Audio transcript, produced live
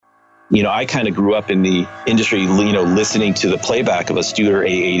I kind of grew up in the industry, listening to the playback of a Studer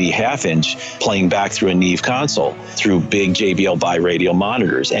A80 half-inch playing back through a Neve console, through big JBL bi-radial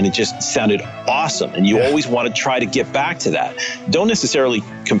monitors. And it just sounded awesome. And you always want to try to get back to that. Don't necessarily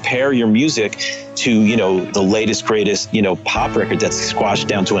compare your music to, the latest, greatest, pop record that's squashed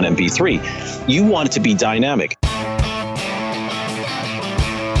down to an MP3. You want it to be dynamic.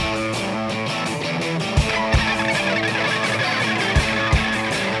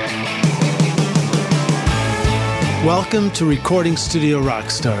 Welcome to Recording Studio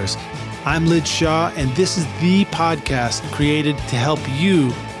Rockstars. I'm Lid Shaw, and this is the podcast created to help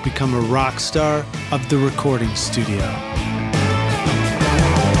you become a rock star of the recording studio.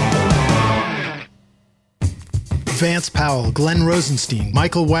 Vance Powell, Glenn Rosenstein,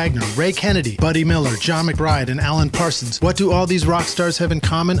 Michael Wagner, Ray Kennedy, Buddy Miller, John McBride, and Alan Parsons. What do all these rock stars have in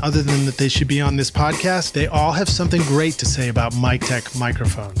common other than that they should be on this podcast? They all have something great to say about MikTek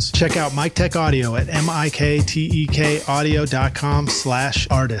microphones. Check out MikTek Audio at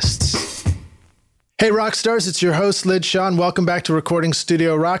miktekaudio.com/artists. Hey Rockstars, it's your host Lid Shaw, and welcome back to Recording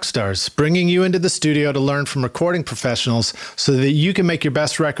Studio Rockstars, bringing you into the studio to learn from recording professionals so that you can make your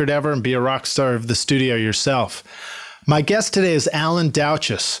best record ever and be a rock star of the studio yourself. My guest today is Alan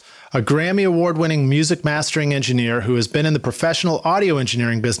Douches, a Grammy Award-winning music mastering engineer who has been in the professional audio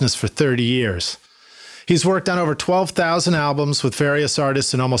engineering business for 30 years. He's worked on over 12,000 albums with various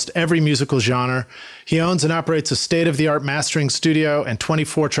artists in almost every musical genre. He owns and operates a state-of-the-art mastering studio and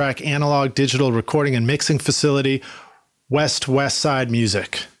 24-track analog digital recording and mixing facility, West Side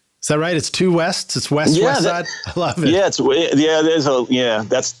Music. Is that right? It's two Wests? It's West Side? I love it. Yeah,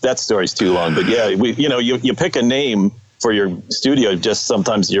 that story's too long. But yeah, you pick a name for your studio, just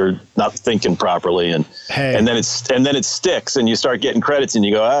sometimes you're not thinking properly, and then it sticks, and you start getting credits, and you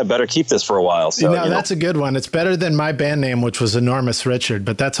go, I better keep this for a while. So that's a good one. It's better than my band name, which was Enormous Richard,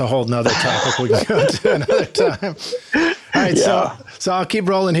 but that's a whole nother topic we can go to another time. All right, so I'll keep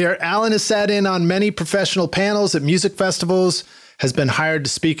rolling here. Alan has sat in on many professional panels at music festivals, has been hired to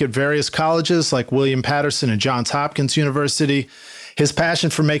speak at various colleges like William Patterson and Johns Hopkins University. His passion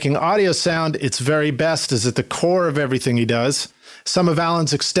for making audio sound its very best is at the core of everything he does. Some of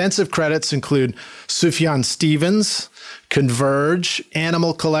Alan's extensive credits include Sufjan Stevens, Converge,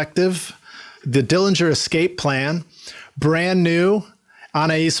 Animal Collective, The Dillinger Escape Plan, Brand New,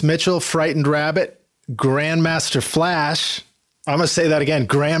 Anais Mitchell, Frightened Rabbit, Grandmaster Flash. I'm going to say that again,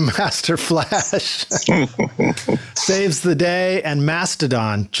 Grandmaster Flash, Saves the Day, and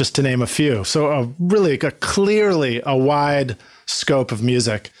Mastodon, just to name a few. So clearly a wide scope of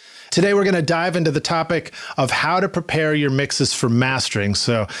music. Today, we're going to dive into the topic of how to prepare your mixes for mastering.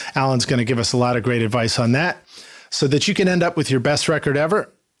 So Alan's going to give us a lot of great advice on that so that you can end up with your best record ever.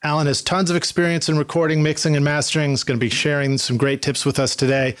 Alan has tons of experience in recording, mixing, and mastering. He's going to be sharing some great tips with us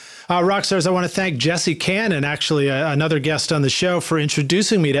today. Rockstars, I want to thank Jesse Cannon, actually another guest on the show, for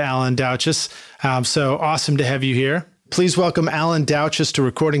introducing me to Alan Douches. So awesome to have you here. Please welcome Alan Douches to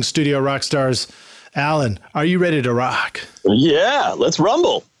Recording Studio Rockstars. Alan, are you ready to rock? Yeah, let's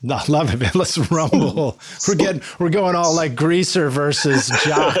rumble. I love it, man. Let's rumble. We're going all like Greaser versus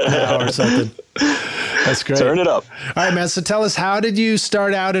Jock now or something. That's great. Turn it up. All right, man. So tell us, how did you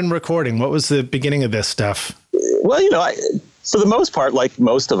start out in recording? What was the beginning of this stuff? Well, for the most part, like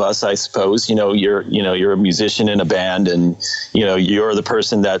most of us, I suppose, you're a musician in a band, and you're the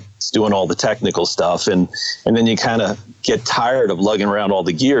person that's doing all the technical stuff, and then you kind of get tired of lugging around all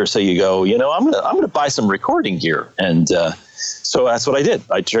the gear, so you go, I'm gonna buy some recording gear, and so that's what I did.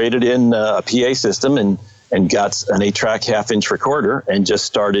 I traded in a PA system and got an 8-track half-inch recorder and just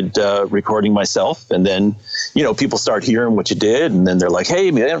started recording myself. And then, people start hearing what you did, and then they're like,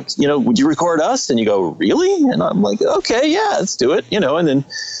 hey, man, would you record us? And you go, really? And I'm like, okay, yeah, let's do it. And then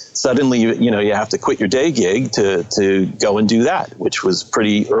suddenly, you have to quit your day gig to go and do that, which was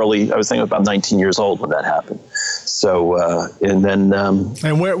pretty early. I was thinking about 19 years old when that happened. So, and then...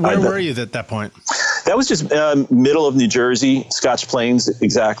 and where were you at that point? That was just middle of New Jersey, Scotch Plains,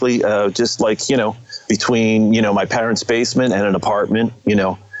 exactly. Just like, between, my parents' basement and an apartment,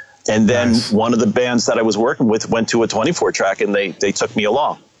 and then nice. One of the bands that I was working with went to a 24-track, and they took me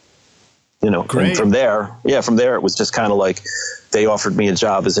along, Great. And from there, it was just kind of like they offered me a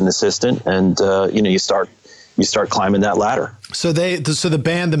job as an assistant, and, you start climbing that ladder. So the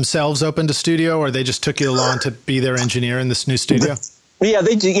band themselves opened a studio, or they just took you along to be their engineer in this new studio? Yeah,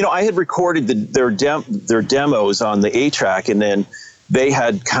 they do. I had recorded their demos on the 8-track, and then they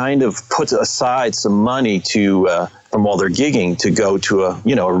had kind of put aside some money from all their gigging to go to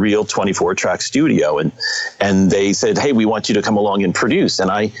a real 24-track studio, and they said, hey, we want you to come along and produce. And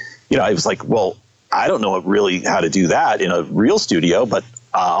I was like, well, I don't know really how to do that in a real studio, but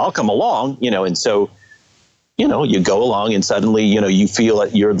I'll come along, and so, you go along and suddenly, you feel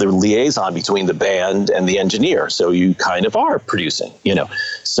that you're the liaison between the band and the engineer. So you kind of are producing,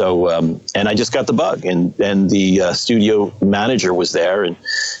 So, and I just got the bug, and the studio manager was there, and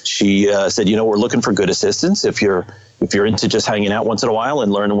she said, we're looking for good assistants. If you're into just hanging out once in a while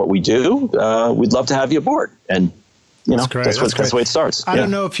and learning what we do, we'd love to have you aboard. And that's the way it starts. I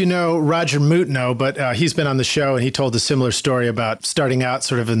don't know if you know Roger Moutno, but he's been on the show, and he told a similar story about starting out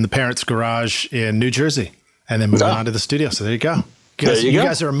sort of in the parents' garage in New Jersey and then moving on to the studio. So there you go. You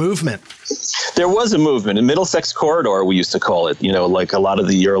guys are a movement. There was a movement in Middlesex Corridor, we used to call it. Like a lot of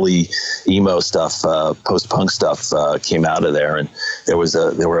the early emo stuff, post-punk stuff came out of there, and there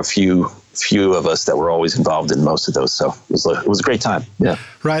were a few of us that were always involved in most of those. So it was a great time. Yeah.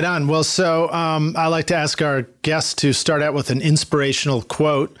 Right on. Well, so I like to ask our guests to start out with an inspirational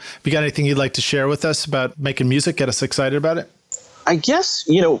quote. Have you got anything you'd like to share with us about making music, get us excited about it? I guess,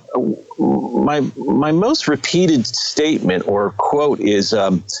 my most repeated statement or quote is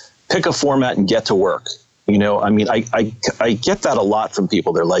pick a format and get to work. I get that a lot from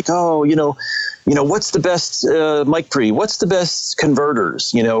people. They're like, oh, what's the best mic pre? What's the best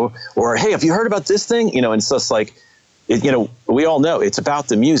converters? Or, hey, have you heard about this thing? And it's just like, we all know it's about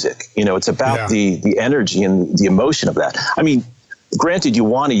the music. It's about the energy and the emotion of that. I mean, granted, you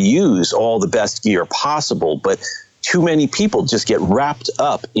want to use all the best gear possible, but too many people just get wrapped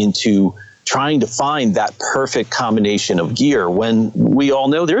up into trying to find that perfect combination of gear when we all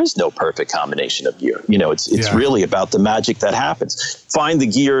know there is no perfect combination of gear. It's really about the magic that happens. Find the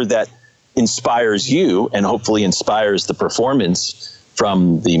gear that inspires you and hopefully inspires the performance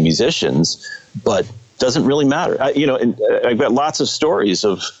from the musicians, but doesn't really matter. I've got lots of stories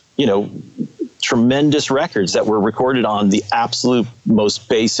of, tremendous records that were recorded on the absolute most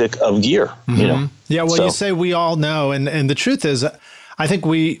basic of gear, Yeah, well, you say we all know, and the truth is, I think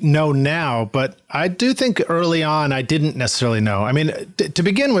we know now, but I do think early on I didn't necessarily know. I mean, to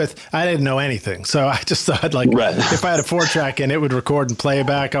begin with, I didn't know anything. So I just thought if I had a 4-track and it would record and play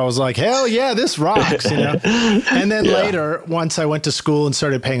back, I was like, hell yeah, this rocks, And then later, once I went to school and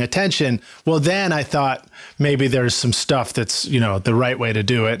started paying attention, well, then I thought maybe there's some stuff that's, the right way to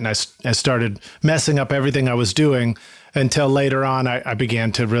do it. And I started messing up everything I was doing until later on I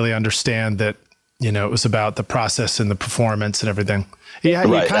began to really understand that, it was about the process and the performance and everything. Yeah,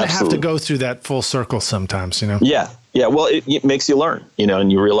 you kind of have to go through that full circle sometimes, Yeah. Yeah. Well, it makes you learn,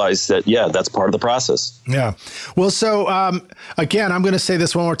 and you realize that, that's part of the process. Yeah. Well, so again, I'm going to say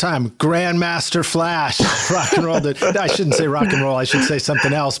this one more time. Grandmaster Flash, rock and roll. I shouldn't say rock and roll. I should say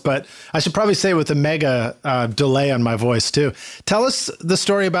something else, but I should probably say it with a mega delay on my voice too. Tell us the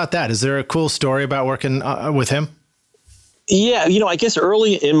story about that. Is there a cool story about working with him? Yeah, I guess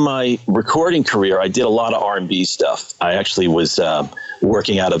early in my recording career, I did a lot of R&B stuff. I actually was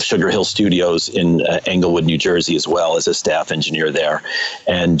working out of Sugar Hill Studios in Englewood, New Jersey, as well as a staff engineer there.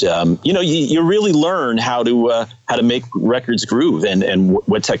 And you really learn how to make records groove and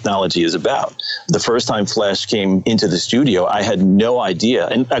what technology is about. The first time Flash came into the studio, I had no idea,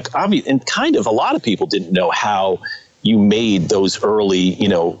 and kind of a lot of people didn't know how you made those early,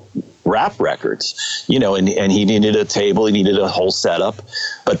 rap records, and he needed a table, he needed a whole setup.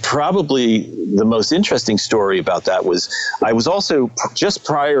 But probably the most interesting story about that was I was also just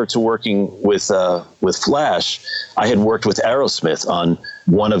prior to working with Flash, I had worked with Aerosmith on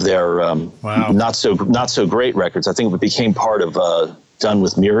one of their not so great records. I think it became part of Done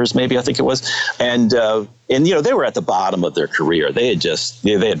with Mirrors, maybe, I think it was. And they were at the bottom of their career. They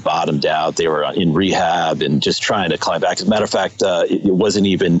had bottomed out. They were in rehab and just trying to climb back. As a matter of fact, it wasn't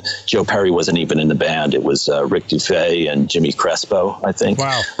even, Joe Perry wasn't even in the band. It was Rick Dufay and Jimmy Crespo, I think.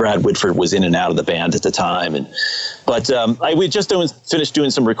 Wow. Brad Whitford was in and out of the band at the time. But we just finished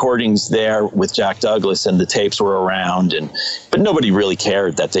doing some recordings there with Jack Douglas, and the tapes were around, but nobody really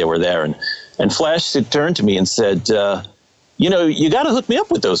cared that they were there. And Flash turned to me and said, you got to hook me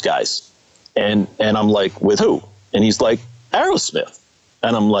up with those guys. And I'm like, with who? And he's like, Aerosmith.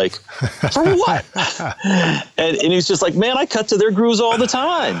 And I'm like, for what? and he's just like, man, I cut to their grooves all the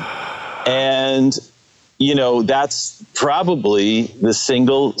time. And, that's probably the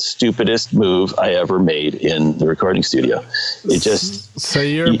single stupidest move I ever made in the recording studio. So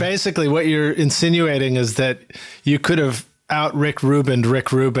you're basically, what you're insinuating is that you could have out Rick Rubin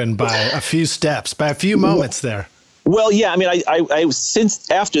by a few steps, by a few moments there. Well, yeah, I mean, I since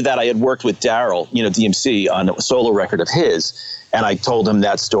after that, I had worked with Daryl, DMC, on a solo record of his, and I told him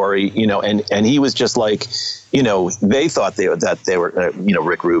that story, and he was just like, they thought that they were,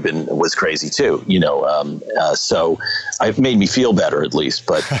 Rick Rubin was crazy too, so it made me feel better at least.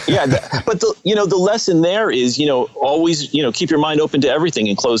 But yeah, but the lesson there is, always, keep your mind open to everything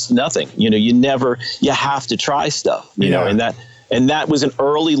and closed to nothing. You have to try stuff, and that was an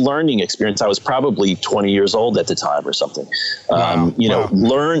early learning experience. I was probably 20 years old at the time or something. Wow.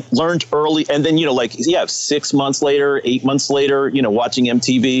 Learned early. And then, 6 months later, 8 months later, watching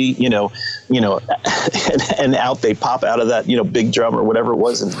MTV, and out they pop out of that, big drum or whatever it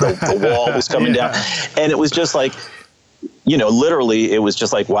was. And the wall was coming down. And it was just like, literally, it was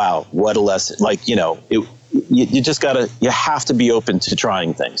just like, wow, what a lesson. Like, you have to be open to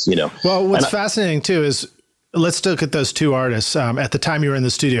trying things, Well, what's fascinating too is, let's look at those two artists. At the time you were in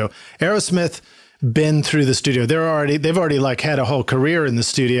the studio, Aerosmith been through the studio. They've already like had a whole career in the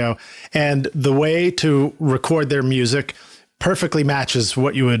studio, and the way to record their music perfectly matches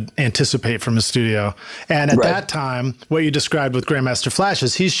what you would anticipate from a studio. And at that time, what you described with Grandmaster Flash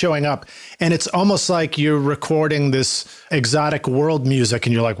is he's showing up, and it's almost like you're recording this exotic world music,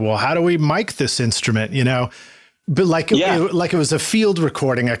 and you're like, well, how do we mic this instrument? But like it was a field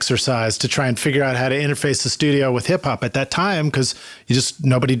recording exercise to try and figure out how to interface the studio with hip hop at that time, because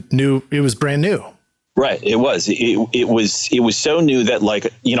nobody knew, it was brand new. Right. It was. It was so new that, like,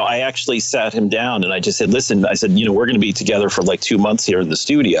 I actually sat him down and I just said, listen, I said, we're going to be together for like 2 months here in the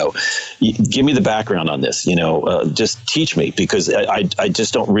studio. Give me the background on this, just teach me, because I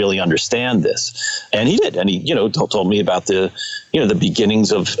just don't really understand this. And he did. And he, told me about the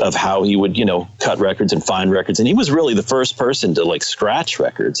beginnings of how he would, cut records and find records. And he was really the first person to like scratch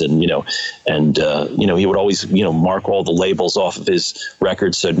records. And, he would always, mark all the labels off of his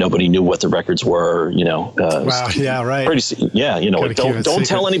records so nobody knew what the records were, Wow. Yeah. Right. Like, don't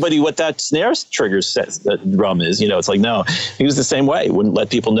tell anybody what that snare trigger drum is. It's like, no, he was the same way. Wouldn't let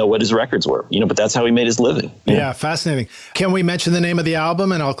people know what his records were, but that's how he made his living. Yeah. Fascinating. Can we mention the name of the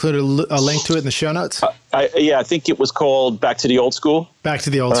album, and I'll include a link to it in the show notes? I think it was called Back to the Old School. Back to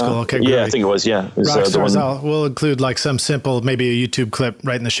the Old School. Okay, great. Yeah, I think it was, yeah. It was, Rockstars, we'll include like some simple, maybe a YouTube clip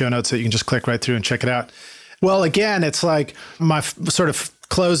right in the show notes that you can just click right through and check it out. Well, again, it's like my sort of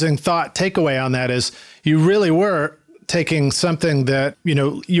closing thought takeaway on that is you really were taking something that,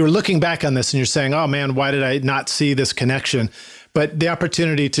 you're looking back on this and you're saying, oh man, why did I not see this connection? But the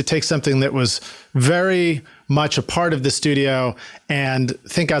opportunity to take something that was very much a part of the studio and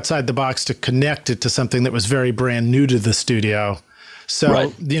think outside the box to connect it to something that was very brand new to the studio.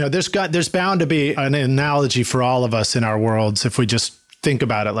 So, there's bound to be an analogy for all of us in our worlds if we just think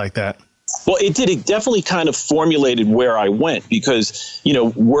about it like that. Well, it did. It definitely kind of formulated where I went because,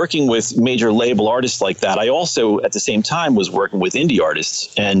 working with major label artists like that, I also at the same time was working with indie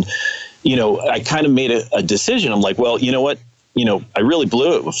artists. And, I kind of made a decision. I'm like, well, you know what? I really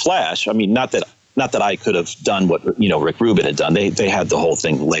blew it with Flash. I mean, not that I could have done what, Rick Rubin had done. They had the whole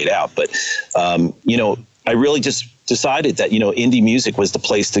thing laid out. But, I really just decided that, indie music was the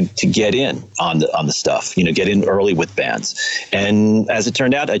place to get in on the stuff, get in early with bands. And as it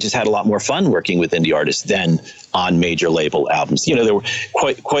turned out, I just had a lot more fun working with indie artists than on major label albums. There were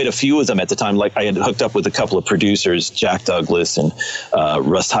quite a few of them at the time. Like I had hooked up with a couple of producers, Jack Douglas and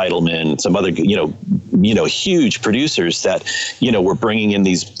Russ Heidelman, some other, huge producers that, were bringing in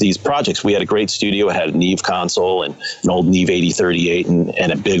these projects. We had a great studio. It had a Neve console and an old Neve 8038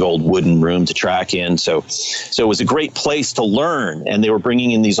 and a big old wooden room to track in. So it was a great place to learn, and they were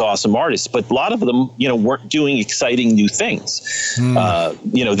bringing in these awesome artists, but a lot of them, weren't doing exciting new things.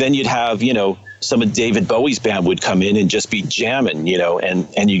 Then you'd have, some of David Bowie's band would come in and just be jamming,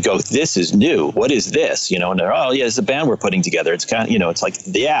 and you go, this is new. What is this? And they're, oh yeah, it's a band we're putting together. It's kind of, it's like,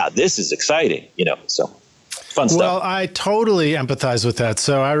 yeah, this is exciting, so fun stuff. Well, I totally empathize with that.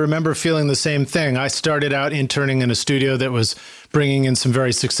 So I remember feeling the same thing. I started out interning in a studio that was bringing in some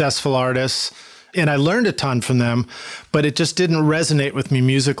very successful artists, and I learned a ton from them, but it just didn't resonate with me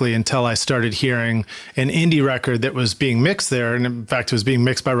musically until I started hearing an indie record that was being mixed there. And in fact, it was being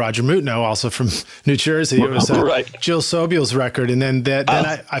mixed by Roger Mutno, also from New Jersey. It was Jill Sobiel's record. And then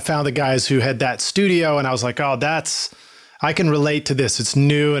I found the guys who had that studio, and I was like, oh, I can relate to this. It's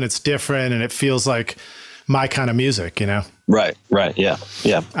new and it's different, and it feels like my kind of music, Right. Yeah.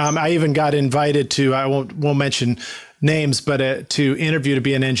 I even got invited to, I won't mention names, but to interview to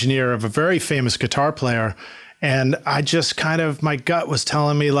be an engineer of a very famous guitar player. And I just my gut was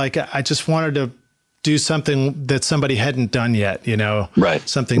telling me, like, I just wanted to do something that somebody hadn't done yet, right,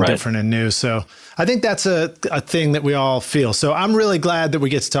 something different and new. So I think that's a thing that we all feel. So I'm really glad that we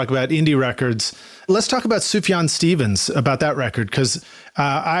get to talk about indie records. Let's talk about Sufjan Stevens, about that record, because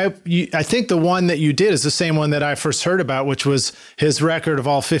I think the one that you did is the same one that I first heard about, which was his record of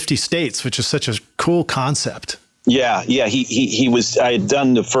all 50 states, which is such a cool concept. Yeah. He was. I had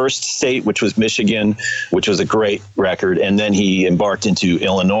done the first state, which was Michigan, which was a great record, and then he embarked into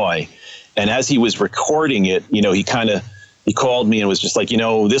Illinois. And as he was recording it, he called me and was just like,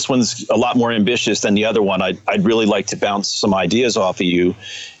 this one's a lot more ambitious than the other one. I'd really like to bounce some ideas off of you.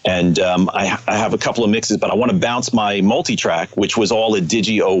 And I have a couple of mixes, but I want to bounce my multi-track, which was all a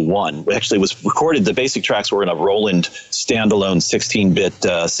Digi 01. Actually, it was recorded. The basic tracks were in a Roland standalone 16-bit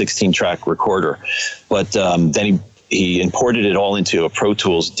 16-track recorder. But then he imported it all into a Pro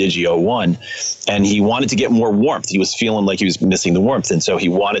Tools Digi 01, and he wanted to get more warmth. He was feeling like he was missing the warmth, and so he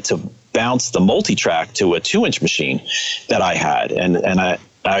wanted to bounce the multi-track to a 2-inch machine that I had. And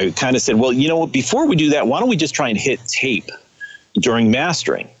I kind of said, well, before we do that, why don't we just try and hit tape during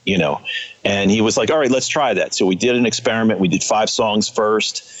mastering, And he was like, all right, let's try that. So we did an experiment. We did 5 songs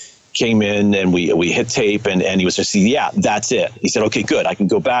first, came in, and we hit tape, and he was just, yeah, that's it. He said, okay, good. I can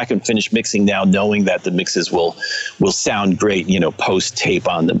go back and finish mixing now, knowing that the mixes will sound great, post tape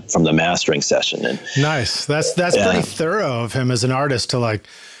from the mastering session. And nice. That's pretty thorough of him as an artist to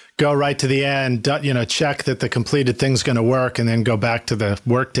go right to the end, check that the completed thing's going to work, and then go back to the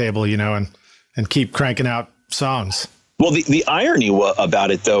work table, and keep cranking out songs. Well, the irony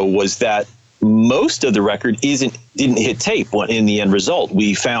about it, though, was that most of the record didn't hit tape in the end result.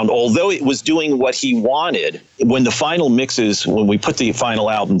 We found, although it was doing what he wanted, when the final mixes, when we put the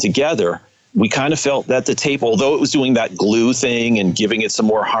final album together, we kind of felt that the tape, although it was doing that glue thing and giving it some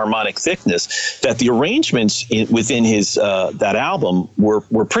more harmonic thickness, that the arrangements within his that album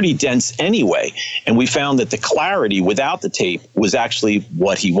were pretty dense anyway. And we found that the clarity without the tape was actually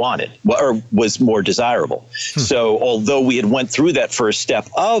what he wanted, or was more desirable. So although we had went through that first step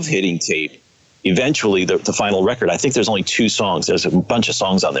of hitting tape, eventually the final record, I think there's only 2 songs. There's a bunch of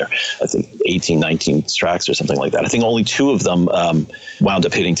songs on there. I think 18, 19 tracks or something like that. I think only 2 of them wound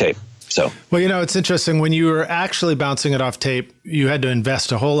up hitting tape. So, well, it's interesting. When you were actually bouncing it off tape, you had to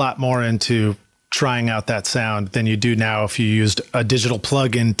invest a whole lot more into trying out that sound than you do now if you used a digital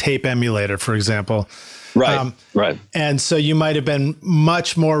plug-in tape emulator, for example. Right, right. And so you might have been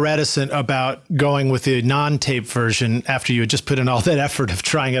much more reticent about going with the non-tape version after you had just put in all that effort of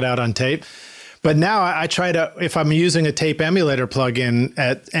trying it out on tape. But now I try to, if I'm using a tape emulator plug-in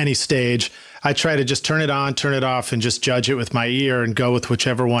at any stage, I try to just turn it on, turn it off, and just judge it with my ear and go with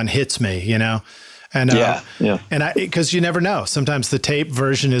whichever one hits me, And and because you never know. Sometimes the tape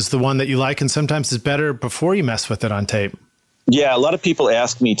version is the one that you like, and sometimes it's better before you mess with it on tape. Yeah, a lot of people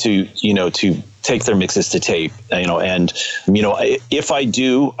ask me to take their mixes to tape, and if I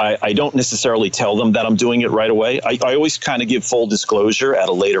do, I don't necessarily tell them that I'm doing it right away. I always kind of give full disclosure at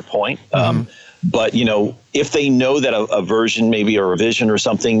a later point. But, if they know that a version, maybe a revision or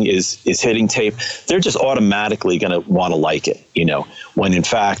something is hitting tape, they're just automatically going to want to like it, when in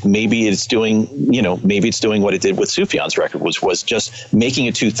fact, maybe it's doing what it did with Sufjan's record, which was just making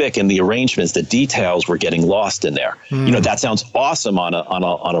it too thick, and the arrangements, the details were getting lost in there. That sounds awesome on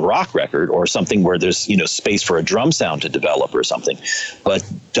a rock record or something where there's, space for a drum sound to develop or something, but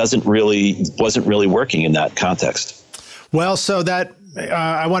wasn't really working in that context. Well, so that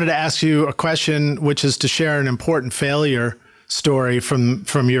I wanted to ask you a question, which is to share an important failure story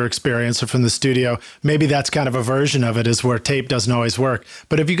from your experience or from the studio. Maybe that's kind of a version of it, is where tape doesn't always work.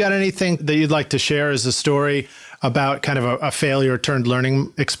 But have you got anything that you'd like to share as a story about kind of a failure turned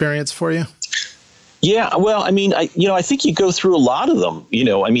learning experience for you? Yeah, well, I think you go through a lot of them.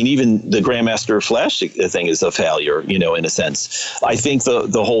 Even the Grandmaster Flash thing is a failure, in a sense. I think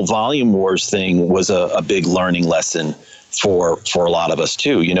the whole Volume Wars thing was a big learning lesson for a lot of us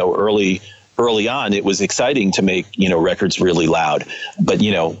too. Early on, it was exciting to make, records really loud. But,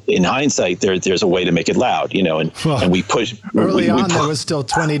 in hindsight, there's a way to make it loud, and we push. Early on, there was still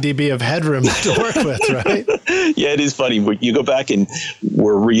 20 dB of headroom to work with, right? Yeah, it is funny. You go back and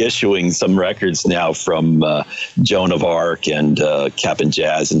we're reissuing some records now from Joan of Arc and Cap and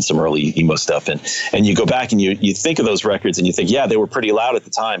Jazz and some early emo stuff. And you go back and you think of those records and you think, yeah, they were pretty loud at the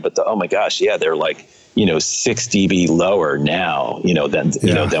time. But oh my gosh, yeah, they're like, 6 dB lower now,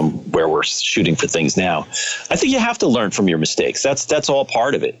 than where we're shooting for things now. I think you have to learn from your mistakes. That's all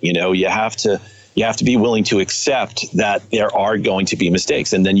part of it. You have to be willing to accept that there are going to be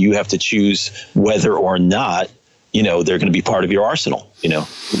mistakes, and then you have to choose whether or not, they're going to be part of your arsenal,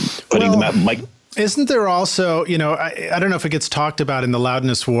 putting them out. Isn't there also, I don't know if it gets talked about in the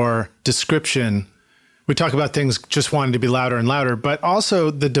Loudness War description, We talk about things just wanting to be louder and louder, but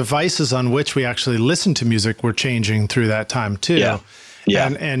also the devices on which we actually listen to music were changing through that time too. Yeah. Yeah.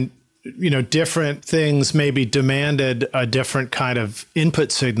 And different things maybe demanded a different kind of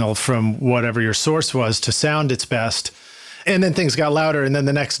input signal from whatever your source was to sound its best. And then things got louder, and then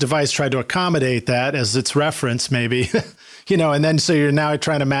the next device tried to accommodate that as its reference, maybe, and then so you're now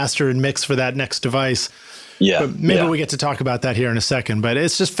trying to master and mix for that next device. Yeah. But maybe we get to talk about that here in a second. But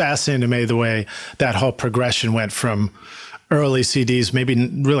it's just fascinating to me the way that whole progression went from early CDs, maybe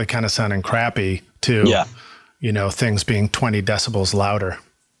really kind of sounding crappy, to, things being 20 decibels louder.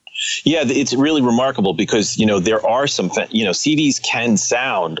 Yeah, it's really remarkable because, there are some, CDs can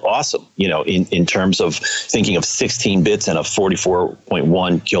sound awesome, in terms of thinking of 16 bits and a 44.1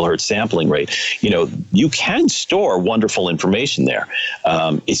 kilohertz sampling rate. You can store wonderful information there.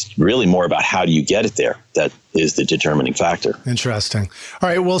 It's really more about how do you get it there that is the determining factor. Interesting. All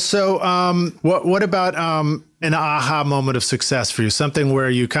right. Well, so what about an aha moment of success for you? Something where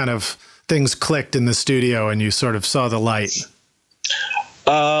you kind of things clicked in the studio and you sort of saw the light?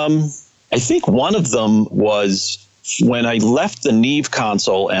 I think one of them was when I left the Neve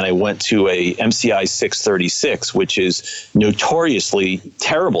console and I went to a MCI 636, which is notoriously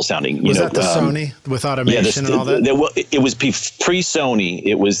terrible sounding. Was that the Sony with automation and all that? It was pre-Sony.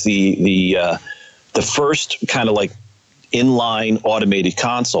 It was the first kind of like inline automated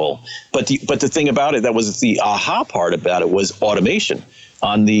console. But the thing about it, that was the aha part about it, was automation.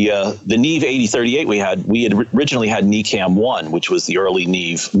 On the Neve 8038 we had originally had NECAM 1, which was the early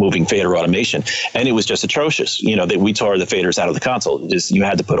Neve moving fader automation, and it was just atrocious. We tore the faders out of the console. You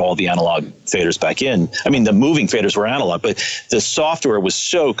had to put all the analog faders back in. I mean, the moving faders were analog, but the software was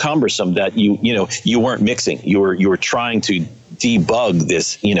so cumbersome that you weren't mixing. You were trying to debug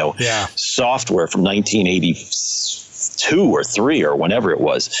this software from 1982 or 3 or whenever it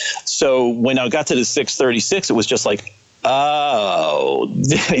was. So when I got to the 636, it was just like, oh,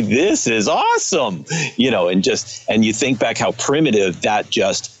 this is awesome, and you think back how primitive that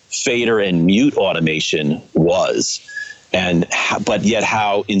just fader and mute automation was, but yet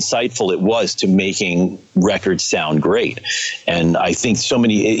how insightful it was to making records sound great. And I think so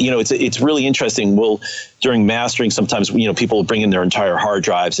many, it's really interesting. During mastering, sometimes, people will bring in their entire hard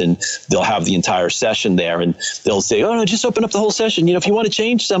drives and they'll have the entire session there and they'll say, oh no, just open up the whole session. If you want to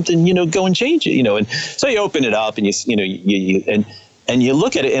change something, go and change it, and so you open it up and and you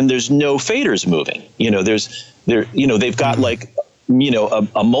look at it and there's no faders moving. They've got like,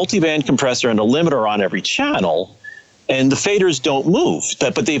 a multiband compressor and a limiter on every channel, and the faders don't move,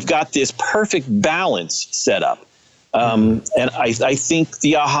 but they've got this perfect balance set up. And I think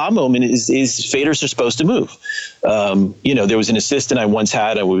the aha moment is faders are supposed to move. There was an assistant I once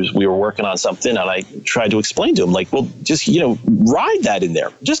had, we were working on something, and I tried to explain to him, like, well, just, ride that in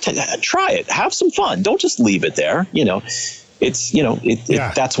there. Just try it. Have some fun. Don't just leave it there. It's,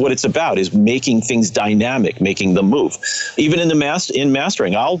 that's what it's about, is making things dynamic, making them move. Even in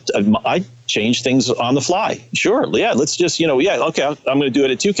mastering, I change things on the fly. Sure. Yeah. Let's just, okay, I'm going to do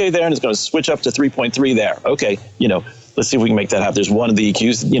it at 2K there, and it's going to switch up to 3.3 there. Okay. Let's see if we can make that happen. There's one of the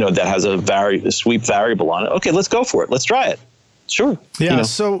EQs, that has a sweep variable on it. Okay, let's go for it. Let's try it. Sure. Yeah.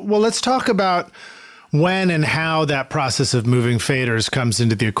 So, let's talk about when and how that process of moving faders comes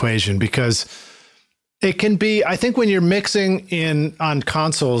into the equation, because it can be, I think when you're mixing on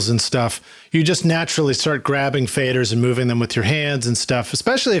consoles and stuff, you just naturally start grabbing faders and moving them with your hands and stuff,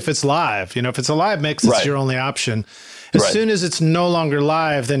 especially if it's live. If it's a live mix, it's your only option. As soon as it's no longer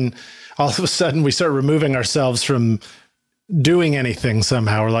live, then all of a sudden we start removing ourselves from doing anything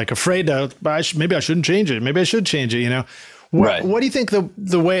somehow. We're like afraid to, maybe I shouldn't change it. Maybe I should change it, What do you think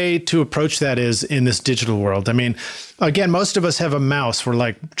the way to approach that is in this digital world? I mean, again, most of us have a mouse. We're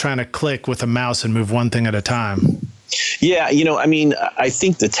like trying to click with a mouse and move one thing at a time. Yeah, I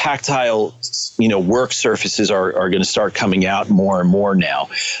think the tactile, work surfaces are going to start coming out more and more now.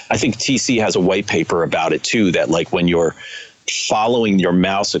 I think TC has a white paper about it too, that like when you're following your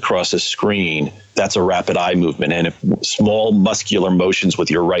mouse across a screen, that's a rapid eye movement. And if small muscular motions with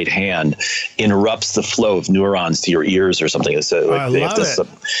your right hand interrupts the flow of neurons to your ears or something. So I love it.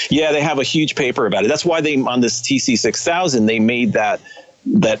 Yeah, they have a huge paper about it. That's why on this TC6000, they made that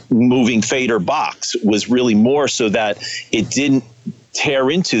moving fader box was really more so that it didn't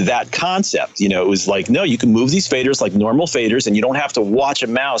tear into that concept. It was like, no, you can move these faders like normal faders, and you don't have to watch a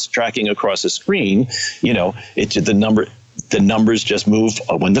mouse tracking across a screen. The numbers just move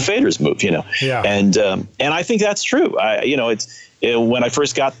when the faders move, Yeah. And I think that's true. When I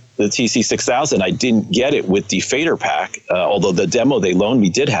first got the TC6000, I didn't get it with the fader pack, although the demo they loaned me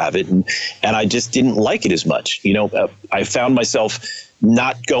did have it, and I just didn't like it as much. I found myself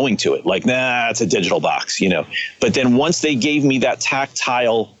not going to it, like, nah, it's a digital box, But then once they gave me that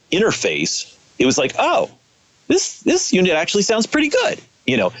tactile interface, it was like, oh, this unit actually sounds pretty good.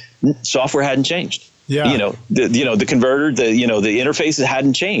 Software hadn't changed. Yeah. The converter, the interfaces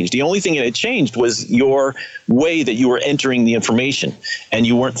hadn't changed. The only thing that had changed was your way that you were entering the information, and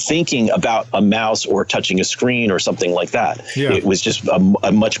you weren't thinking about a mouse or touching a screen or something like that. Yeah. It was just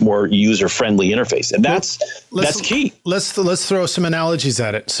a much more user-friendly interface, and that's key. Let's throw some analogies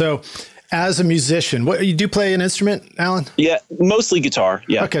at it. So, as a musician, you do play an instrument, Alan? Yeah, mostly guitar.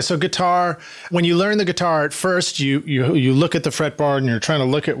 Yeah. Okay, so guitar. When you learn the guitar, at first you look at the fretboard and you're trying to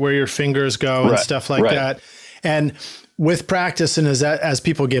look at where your fingers go and stuff like that. And with practice, and as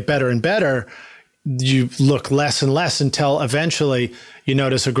people get better and better, you look less and less until eventually you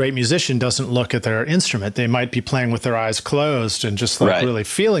notice a great musician doesn't look at their instrument. They might be playing with their eyes closed and just like really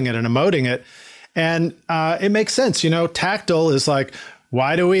feeling it and emoting it. And it makes sense. Tactile is like,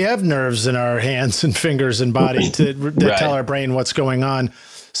 why do we have nerves in our hands and fingers and body to tell our brain what's going on,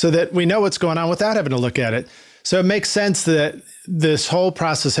 so that we know what's going on without having to look at it? So it makes sense that this whole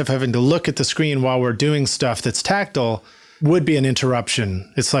process of having to look at the screen while we're doing stuff that's tactile would be an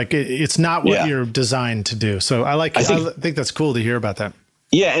interruption. It's like, it's not what you're designed to do. So I think that's cool to hear about that.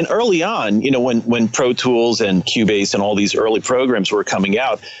 Yeah. And early on, when Pro Tools and Cubase and all these early programs were coming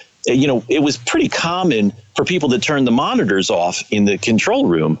out, it was pretty common for people to turn the monitors off in the control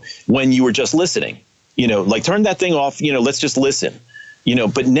room when you were just listening, like turn that thing off, let's just listen,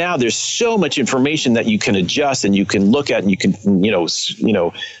 but now there's so much information that you can adjust and you can look at, and you can,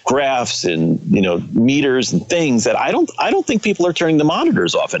 graphs and, meters and things that I don't think people are turning the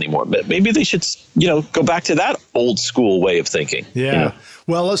monitors off anymore, but maybe they should, go back to that old school way of thinking. Yeah.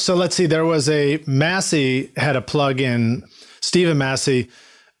 Well, so let's see, there was Massey had a plug-in, Stephen Massey.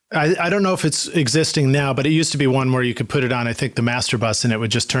 I don't know if it's existing now, but it used to be one where you could put it on, I think, the master bus, and it would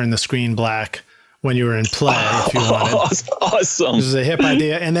just turn the screen black when you were in play, if you wanted. Awesome. This was a hip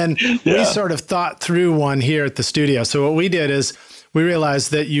idea. And then we sort of thought through one here at the studio. So what we did is we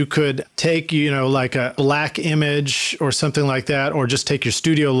realized that you could take, like a black image or something like that, or just take your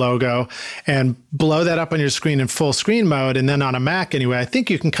studio logo and blow that up on your screen in full screen mode. And then on a Mac anyway, I think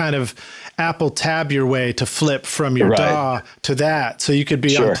you can kind of Apple tab your way to flip from your DAW to that. So you could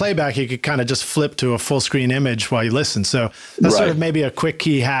be on playback, you could kind of just flip to a full screen image while you listen. So that's sort of maybe a quick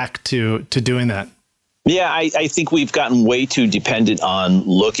key hack to doing that. Yeah, I think we've gotten way too dependent on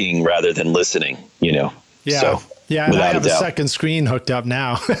looking rather than listening, Yeah. So, yeah, and I have a second screen hooked up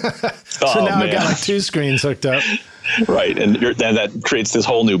now. So now I've got like two screens hooked up. Right. And that creates this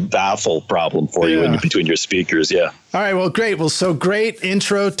whole new baffle problem for you in between your speakers. Yeah. All right. Well, great. Well, so great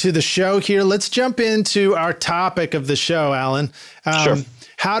intro to the show here. Let's jump into our topic of the show, Alan. Sure.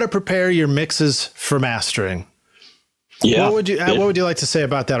 How to prepare your mixes for mastering. Yeah. What would you like to say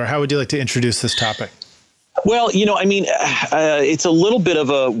about that, or how would you like to introduce this topic? Well, it's a little bit of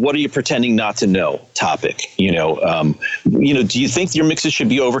a what are you pretending not to know topic. Do you think your mixes should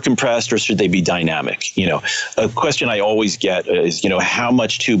be overcompressed or should they be dynamic? A question I always get is, how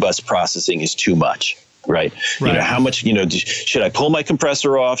much two-bus processing is too much? Right. How much, should I pull my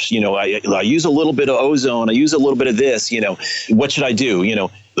compressor off? I use a little bit of ozone. I use a little bit of this, what should I do?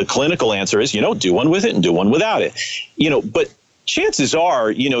 The clinical answer is, do one with it and do one without it, but chances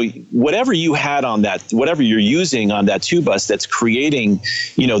are, whatever you had on that, whatever you're using on that two bus that's creating,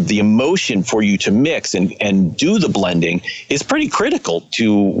 the emotion for you to mix and do the blending is pretty critical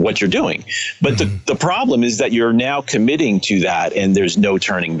to what you're doing. But the problem is that you're now committing to that and there's no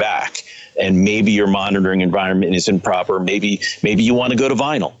turning back. And maybe your monitoring environment isn't proper. Maybe you want to go to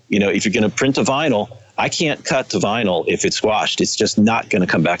vinyl. If you're going to print a vinyl, I can't cut to vinyl if it's squashed. It's just not going to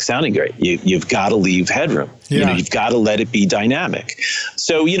come back sounding great. You've got to leave headroom. You've got to let it be dynamic.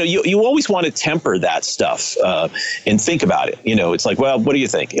 So, you always want to temper that stuff and think about it. It's like, well, what do you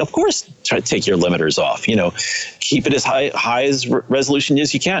think? Of course, try to take your limiters off. Keep it as high as resolution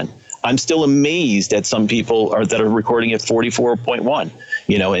as you can. I'm still amazed at some people that are recording at 44.1,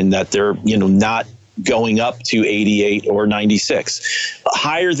 and that they're, not going up to 88 or 96.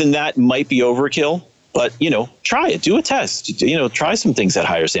 Higher than that might be overkill. But, try it. Do a test. Try some things at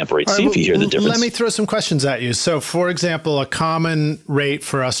higher sample rates. See if you hear the difference. Let me throw some questions at you. So, for example, a common rate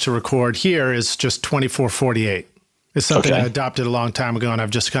for us to record here is just 2448. It's something I adopted a long time ago, and I've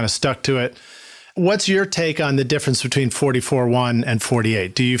just kind of stuck to it. What's your take on the difference between 44.1 and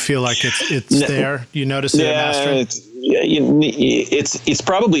 48? Do you feel like it's there? You notice it mastering? It's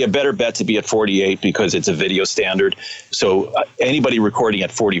probably a better bet to be at 48 because it's a video standard. So anybody recording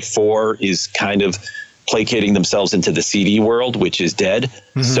at 44 is kind of placating themselves into the CD world, which is dead.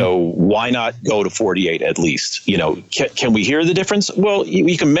 Mm-hmm. So why not go to 48 at least? You know, can we hear the difference? Well,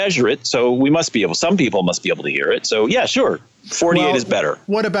 we can measure it. So we must be able, some people must be able to hear it. So yeah, sure. 48 is better.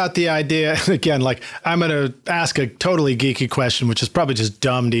 What about the idea, again, like I'm going to ask a totally geeky question, which is probably just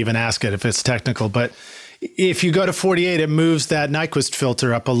dumb to even ask it if it's technical, but if you go to 48, it moves that Nyquist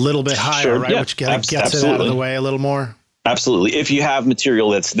filter up a little bit higher, sure, right? Yeah, which gets it out of the way a little more. Absolutely. If you have material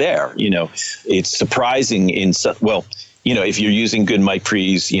that's there, you know, it's surprising well, you know, if you're using good mic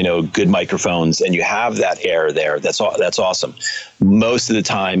pre's, you know, good microphones and you have that air there, that's awesome. Most of the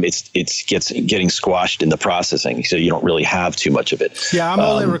time it's getting squashed in the processing. So you don't really have too much of it. Yeah. I'm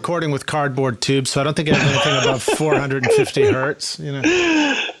only recording with cardboard tubes, so I don't think I have anything above 450 hertz, you know?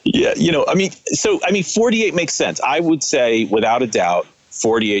 Yeah. You know, I mean, 48 makes sense. I would say without a doubt,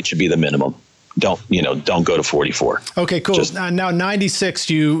 48 should be the minimum. Don't go to 44. Okay, cool. Now 96,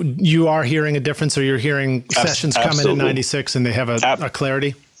 you are hearing a difference, or you're hearing sessions come in at 96 and they have a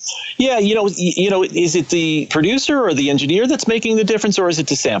clarity? Yeah, you know, is it the producer or the engineer that's making the difference, or is it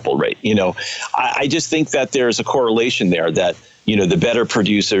the sample rate? You know, I just think that there's a correlation there that, you know, the better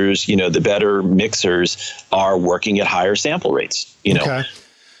producers, you know, the better mixers are working at higher sample rates, you know. Okay.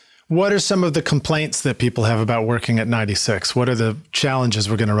 What are some of the complaints that people have about working at 96? What are the challenges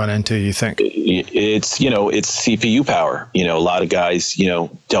we're going to run into, you think? It's CPU power. You know, a lot of guys, you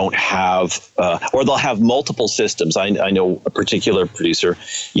know, don't have, or they'll have multiple systems. I know a particular producer,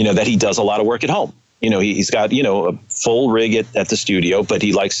 you know, that he does a lot of work at home. You know, he's got, you know, a full rig at the studio, but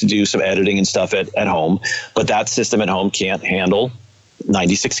he likes to do some editing and stuff at home. But that system at home can't handle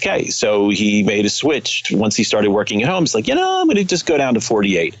 96K. So he made a switch once he started working at home. He's like, you know, I'm going to just go down to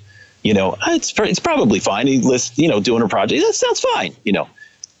 48. You know, it's probably fine. He lists, you know, doing a project. That sounds fine. You know,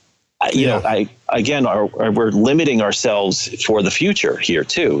 we're limiting ourselves for the future here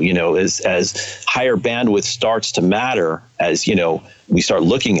too. You know, as higher bandwidth starts to matter, as you know, we start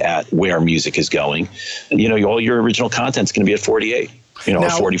looking at where music is going. You know, all your original content's going to be at 48. You know, or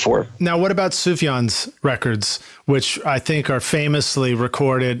 44. Now, what about Sufjan's records, which I think are famously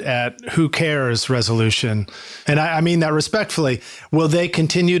recorded at who cares resolution? And I mean that respectfully. Will they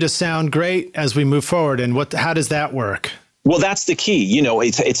continue to sound great as we move forward? And how does that work? Well, that's the key. You know,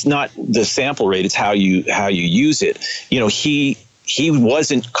 it's not the sample rate; it's how you use it. You know, he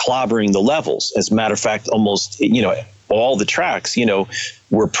wasn't clobbering the levels. As a matter of fact, almost, you know, all the tracks, you know,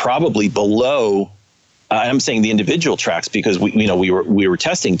 were probably below. I'm saying the individual tracks because we were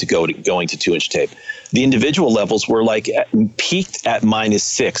testing going to 2-inch tape. The individual levels were like peaked at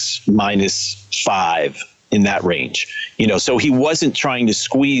 -6, -5 in that range. You know, so he wasn't trying to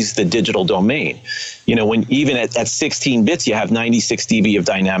squeeze the digital domain. You know, when even at 16 bits you have 96 dB of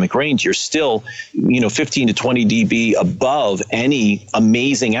dynamic range, you're still, you know, 15 to 20 dB above any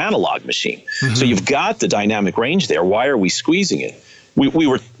amazing analog machine. Mm-hmm. So you've got the dynamic range there. Why are we squeezing it? We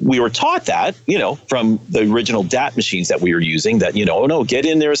were taught that, you know, from the original DAT machines that we were using, that, you know, oh no, get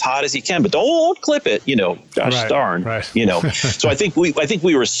in there as hot as you can, but don't clip it, you know, gosh darn, you know. So I think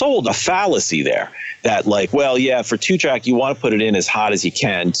we were sold a fallacy there that, like, well, yeah, for 2-track, you want to put it in as hot as you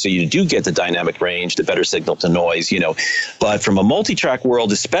can. So you do get the dynamic range, the better signal to noise, you know, but from a multi-track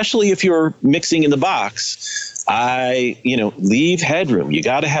world, especially if you're mixing in the box, leave headroom. You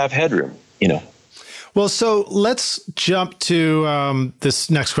got to have headroom, you know. Well, so let's jump to this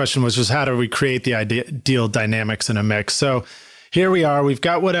next question, which is how do we create the ideal dynamics in a mix? So here we are. We've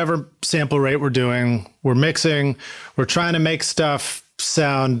got whatever sample rate we're doing. We're mixing. We're trying to make stuff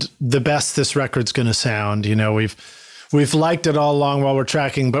sound the best this record's going to sound. You know, we've liked it all along while we're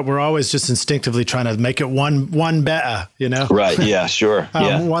tracking, but we're always just instinctively trying to make it one better, you know? Right. Yeah, sure.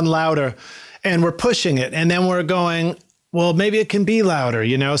 One louder. And we're pushing it. And then we're going, well, maybe it can be louder,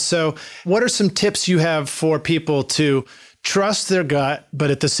 you know? So what are some tips you have for people to trust their gut,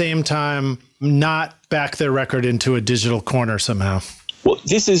 but at the same time, not back their record into a digital corner somehow? Well,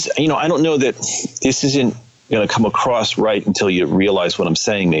 this is, you know, I don't know that this isn't going to come across right until you realize what I'm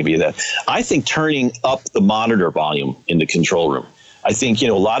saying, maybe, that I think turning up the monitor volume in the control room. I think, you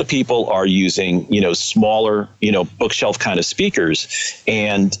know, a lot of people are using, you know, smaller, you know, bookshelf kind of speakers,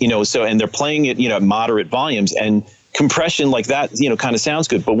 and, you know, and they're playing it, you know, at moderate volumes, and compression like that, you know, kind of sounds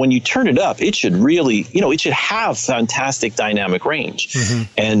good. But when you turn it up, it should really, you know, it should have fantastic dynamic range. Mm-hmm.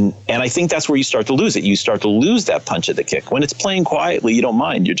 And I think that's where you start to lose it. You start to lose that punch of the kick. When it's playing quietly, you don't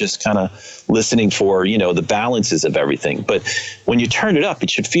mind. You're just kind of listening for, you know, the balances of everything. But when you turn it up, it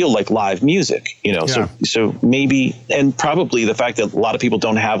should feel like live music, you know. Yeah. So maybe, and probably the fact that a lot of people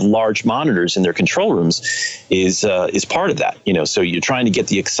don't have large monitors in their control rooms is part of that, you know. So you're trying to get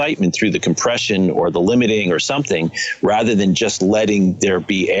the excitement through the compression or the limiting or something, rather than just letting there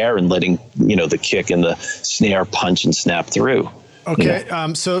be air and letting, the kick and the snare punch and snap through. Okay.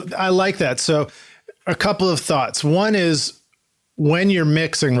 So I like that. So a couple of thoughts. One is, when you're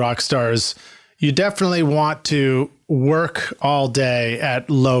mixing rock stars, you definitely want to work all day at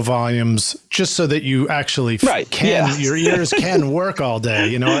low volumes just so that you actually your ears can work all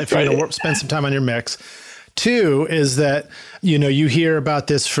day, if you're going to spend some time on your mix. Two is that, you hear about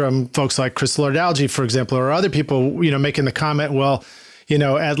this from folks like Chris Lord-Alge, for example, or other people, making the comment, well,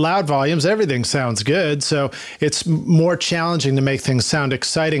 at loud volumes, everything sounds good. So it's more challenging to make things sound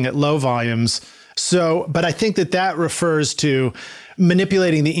exciting at low volumes. So, but I think that refers to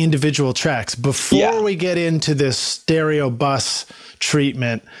manipulating the individual tracks before we get into this stereo bus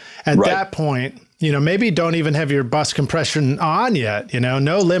treatment. At that point, maybe don't even have your bus compression on yet,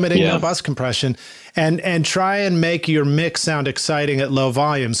 no limiting, no bus compression, and try and make your mix sound exciting at low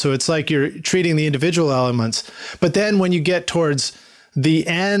volume. So it's like you're treating the individual elements. But then when you get towards the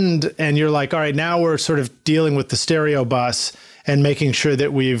end and you're like, all right, now we're sort of dealing with the stereo bus and making sure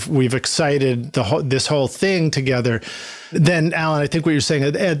that we've excited this whole thing together, then Alan, I think what you're saying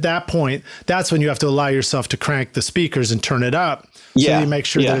at that point, that's when you have to allow yourself to crank the speakers and turn it up. So you make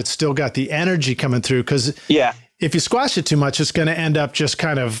sure that it's still got the energy coming through. Because if you squash it too much, it's going to end up just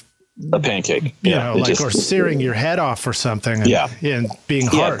kind of a pancake, or searing your head off or something and being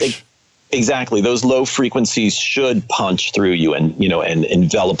harsh. Exactly. Those low frequencies should punch through you and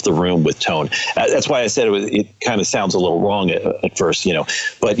envelop the room with tone. That's why I said it kind of sounds a little wrong at first,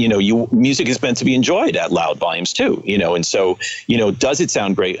 but, music is meant to be enjoyed at loud volumes too, and so, does it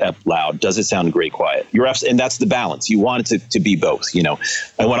sound great at loud? Does it sound great quiet? And that's the balance. You want it to be both,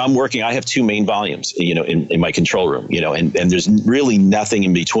 and when I'm working, I have two main volumes, in my control room, and there's really nothing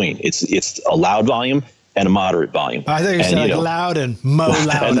in between. It's a loud volume and a moderate volume. I think it's loud and mo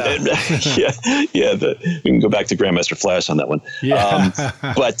louder. We can go back to Grandmaster Flash on that one.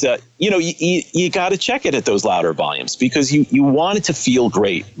 But you got to check it at those louder volumes because you want it to feel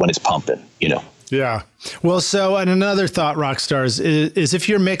great when it's pumping. Yeah. Well, so and another thought, rock stars, is if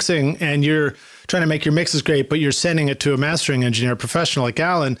you're mixing and you're trying to make your mixes great, but you're sending it to a mastering engineer, professional like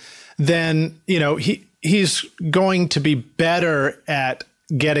Alan, then he's going to be better at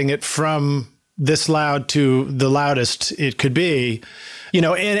getting it from this loud to the loudest it could be,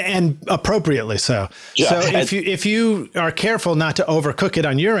 and appropriately so. Yeah. So if you are careful not to overcook it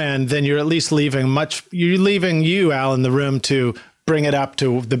on your end, then you're at least leaving you, Alan, the room to bring it up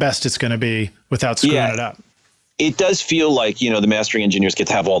to the best it's going to be without screwing it up. It does feel like, the mastering engineers get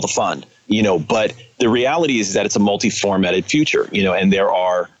to have all the fun, but the reality is that it's a multi-formatted future, and there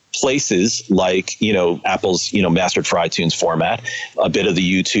are places like, Apple's, mastered for iTunes format, a bit of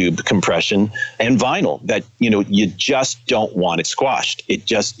the YouTube compression and vinyl that, you just don't want it squashed.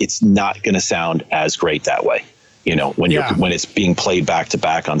 It's not going to sound as great that way, when it's being played back to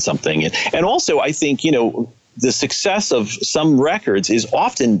back on something. And also I think, the success of some records is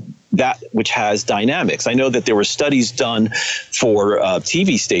often that which has dynamics. I know that there were studies done for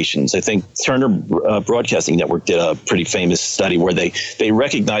TV stations. I think Turner Broadcasting Network did a pretty famous study where they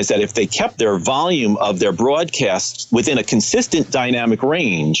recognized that if they kept their volume of their broadcasts within a consistent dynamic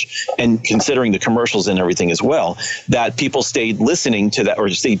range, and considering the commercials and everything as well, that people stayed listening to that or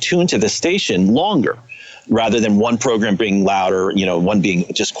stayed tuned to the station longer, rather than one program being louder, one being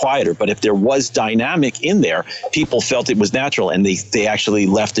just quieter. But if there was dynamic in there, people felt it was natural and they actually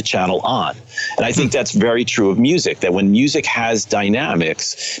left the channel on. And I think that's very true of music, that when music has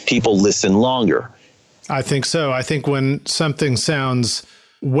dynamics, people listen longer. I think so. I think when something sounds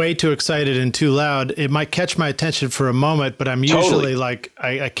way too excited and too loud, it might catch my attention for a moment, but I'm usually like,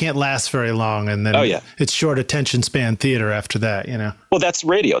 I can't last very long. And then it's short attention span theater after that, Well, that's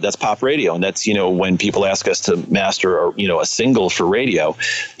radio. That's pop radio. And that's, when people ask us to master, a single for radio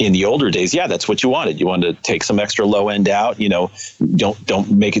in the older days, that's what you wanted. You wanted to take some extra low end out,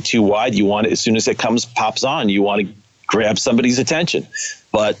 don't make it too wide. You want it, as soon as it pops on, you want to grab somebody's attention.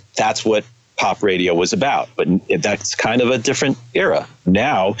 But that's what pop radio was about, but that's kind of a different era.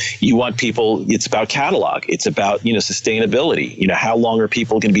 Now you want people, it's about catalog. It's about, sustainability. How long are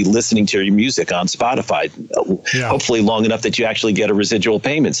people going to be listening to your music on Spotify? Hopefully long enough that you actually get a residual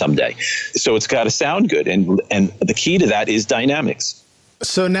payment someday. So it's got to sound good. And the key to that is dynamics.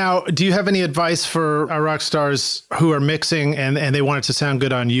 So now, do you have any advice for our rock stars who are mixing and they want it to sound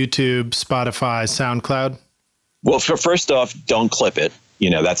good on YouTube, Spotify, SoundCloud? Well, first off, don't clip it.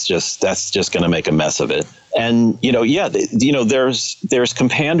 That's just going to make a mess of it. And, there's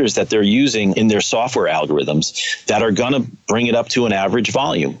companders that they're using in their software algorithms that are going to bring it up to an average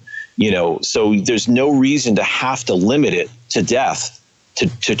volume, so there's no reason to have to limit it to death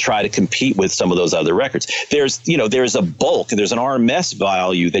to try to compete with some of those other records. There's a bulk, there's an RMS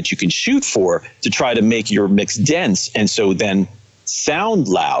value that you can shoot for to try to make your mix dense and so then sound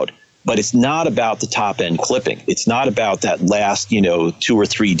loud. But it's not about the top end clipping. It's not about that last, 2 or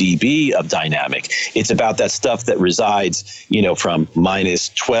 3 dB of dynamic. It's about that stuff that resides, from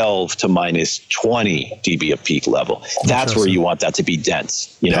 -12 to -20 dB of peak level. That's where you want that to be dense,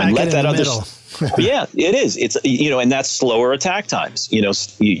 and let that other. Yeah, it is. It's, and that's slower attack times,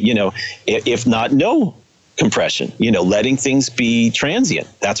 if not no compression, letting things be transient.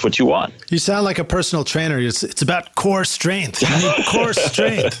 That's what you want. You sound like a personal trainer. It's about core strength. You need core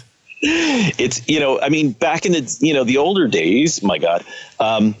strength. It's, back in the, the older days, my God,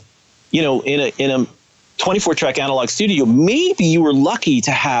 in a 24 track analog studio, maybe you were lucky to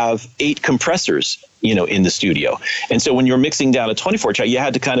have 8 compressors, in the studio. And so when you're mixing down a 24 track, you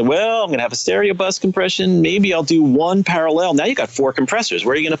had to kind of, I'm going to have a stereo bus compression. Maybe I'll do 1 parallel. Now you got 4 compressors.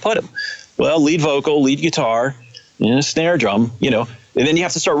 Where are you going to put them? Well, lead vocal, lead guitar, snare drum, and then you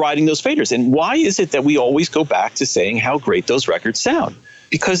have to start writing those faders. And why is it that we always go back to saying how great those records sound?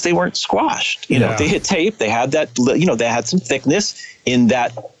 Because they weren't squashed. They hit tape. They had that, they had some thickness in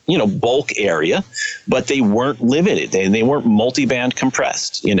that, bulk area, but they weren't limited. They weren't multi-band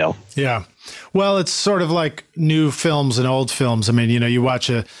compressed, Yeah. Well, it's sort of like new films and old films. I mean, you watch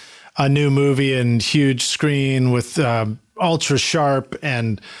a new movie and huge screen with ultra sharp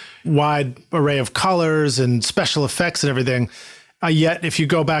and wide array of colors and special effects and everything. Yet, if you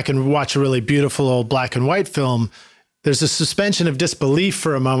go back and watch a really beautiful old black and white film, there's a suspension of disbelief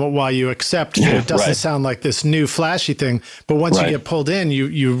for a moment while you accept that it doesn't sound like this new flashy thing. But once you get pulled in,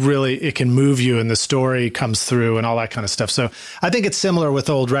 you really, it can move you and the story comes through and all that kind of stuff. So I think it's similar with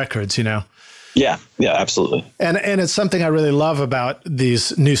old records, Yeah, absolutely. And it's something I really love about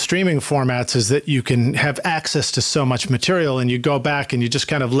these new streaming formats is that you can have access to so much material and you go back and you just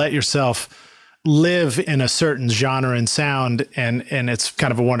kind of let yourself live in a certain genre and sound. And it's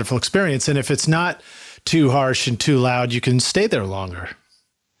kind of a wonderful experience. And if it's not too harsh and too loud, you can stay there longer.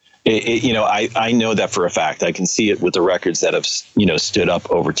 I know that for a fact. I can see it with the records that have, stood up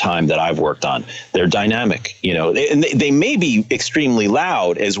over time that I've worked on. They're dynamic, and they may be extremely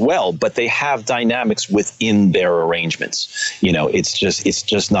loud as well, but they have dynamics within their arrangements. It's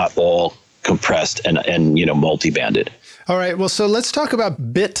just not all compressed and multi-banded. All right. Well, so let's talk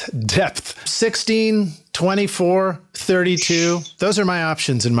about bit depth. 16, 24, 32. Those are my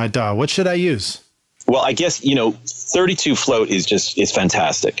options in my DAW. What should I use? Well, I guess, 32 float is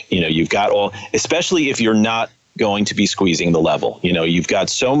fantastic. You've got especially if you're not going to be squeezing the level, you've got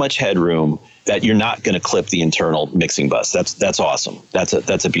so much headroom that you're not going to clip the internal mixing bus. That's awesome.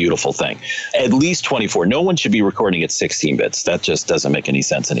 That's a beautiful thing. At least 24. No one should be recording at 16 bits. That just doesn't make any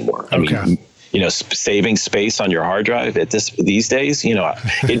sense anymore. I mean, saving space on your hard drive these days,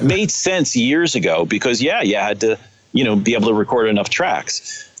 it made sense years ago because you had to, be able to record enough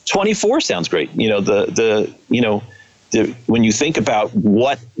tracks. 24 sounds great. When you think about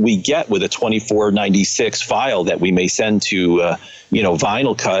what we get with a 2496 file that we may send to,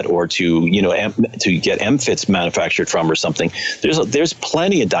 Vinyl Cut or to get MFITs manufactured from or something, there's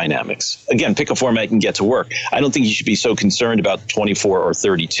plenty of dynamics. Again, pick a format you can get to work. I don't think you should be so concerned about 24 or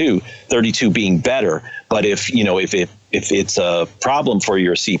 32 being better. But if it's a problem for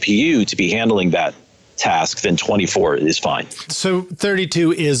your CPU to be handling that task, then 24 is fine. So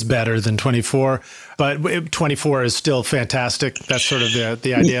 32 is better than 24, but 24 is still fantastic. That's sort of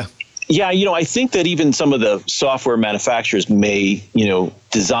the idea. Yeah, I think that even some of the software manufacturers may,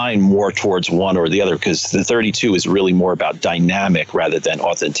 design more towards one or the other because the 32 is really more about dynamic rather than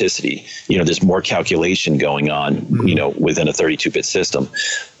authenticity. There's more calculation going on, within a 32-bit system.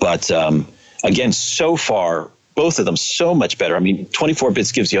 But again, so far, both of them so much better. I mean, 24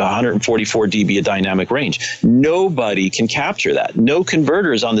 bits gives you 144 dB of dynamic range. Nobody can capture that. No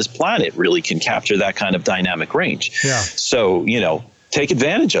converters on this planet really can capture that kind of dynamic range. Yeah. So, take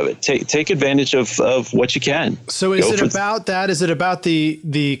advantage of it. Take advantage of what you can. So is it about that? Is it about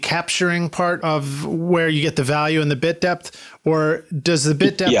the capturing part of where you get the value in the bit depth? Or does the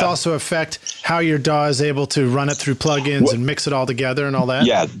bit depth also affect how your DAW is able to run it through plugins and mix it all together and all that?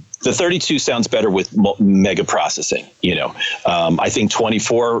 Yeah. The 32 sounds better with mega processing. I think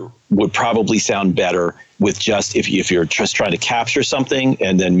 24 would probably sound better with just if you're just trying to capture something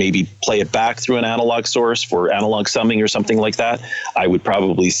and then maybe play it back through an analog source for analog summing or something like that. I would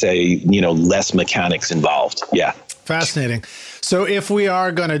probably say, less mechanics involved. Yeah. Fascinating. So if we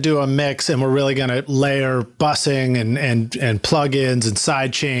are going to do a mix and we're really going to layer busing and plugins and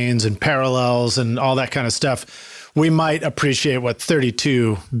side chains and parallels and all that kind of stuff, we might appreciate what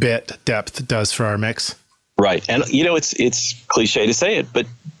 32-bit depth does for our mix. Right. And, it's cliche to say it, but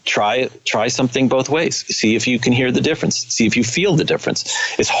try something both ways. See if you can hear the difference. See if you feel the difference.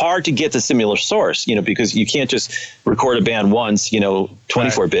 It's hard to get the similar source, because you can't just record a band once,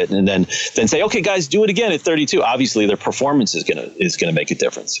 24-bit, and then say, okay, guys, do it again at 32. Obviously, their performance is gonna make a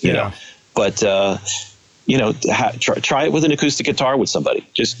difference, you know. But try it with an acoustic guitar with somebody.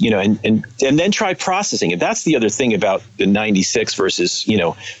 Just and then try processing. And that's the other thing about the 96 versus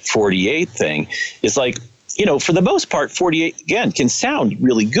 48 thing. Is like, for the most part, 48 again can sound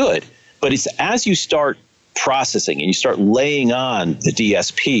really good, but it's as you start processing and you start laying on the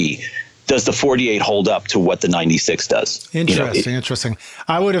DSP, does the 48 hold up to what the 96 does? Interesting.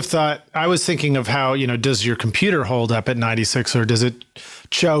 I was thinking of how, does your computer hold up at 96, or does it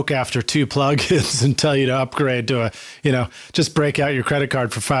choke after 2 plugins and tell you to upgrade to just break out your credit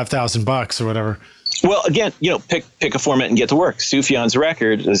card for $5,000 or whatever? Well, again, pick a format and get to work. Sufjan's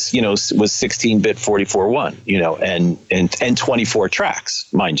record was 16-bit 44.1, and 24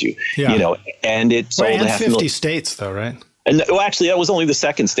 tracks, mind you, and it sold and 50 states though, right? And actually, that was only the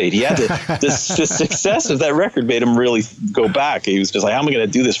second state. He had the success of that record made him really go back. He was just like, how am I going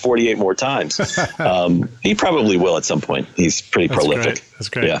to do this 48 more times? He probably will at some point. He's pretty prolific. That's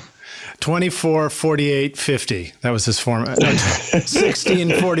great. Yeah. 24, 48, 50. That was his format.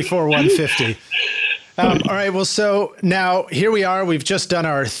 16, 44, 150. All right. Well, so now here we are. We've just done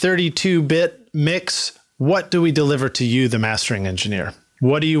our 32-bit mix. What do we deliver to you, the mastering engineer?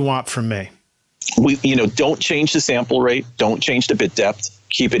 What do you want from me? Don't change the sample rate. Don't change the bit depth.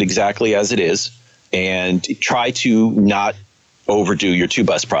 Keep it exactly as it is, and try to not overdo your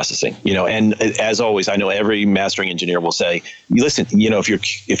 2-bus processing. And as always, I know every mastering engineer will say, listen,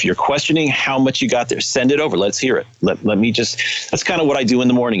 if you're questioning how much you got there, send it over. Let's hear it. Let me just. That's kind of what I do in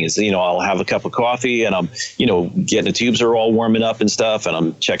the morning. Is I'll have a cup of coffee and I'm getting the tubes are all warming up and stuff, and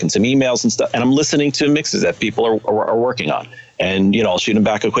I'm checking some emails and stuff, and I'm listening to mixes that people are working on. And, I'll shoot them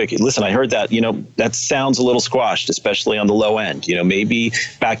back a quick. Listen, I heard that, that sounds a little squashed, especially on the low end. Maybe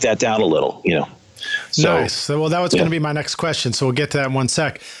back that down a little, So, nice. So, well, that was going to be my next question. So we'll get to that in one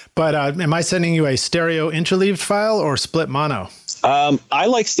sec. But am I sending you a stereo interleaved file or split mono? I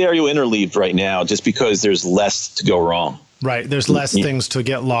like stereo interleaved right now just because there's less to go wrong. Right. There's less things to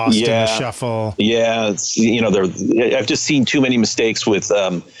get lost in the shuffle. Yeah. I've just seen too many mistakes with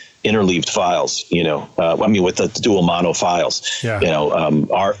interleaved files, with the dual mono files,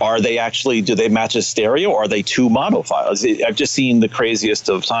 are they actually, do they match a stereo, or are they 2 mono files? I've just seen the craziest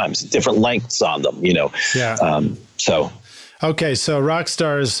of times, different lengths on them, Okay. So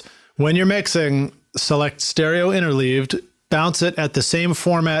Rockstars, when you're mixing, select stereo interleaved, bounce it at the same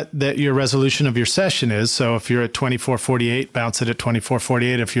format that your resolution of your session is. So if you're at 2448, bounce it at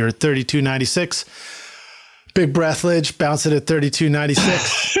 2448. If you're at 3296, big breath, Lidge, bounce it at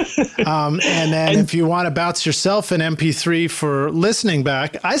 3296. And then if you want to bounce yourself an MP3 for listening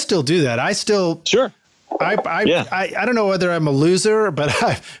back, I still do that. I still... Sure. I don't know whether I'm a loser, but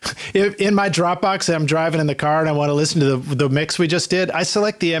in my Dropbox, I'm driving in the car and I want to listen to the mix we just did. I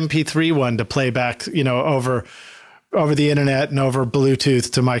select the MP3 one to play back, over the internet and over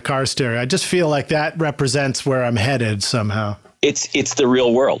Bluetooth to my car stereo. I just feel like that represents where I'm headed somehow. It's the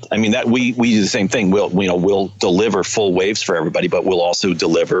real world. I mean, that we do the same thing. We'll deliver full waves for everybody, but we'll also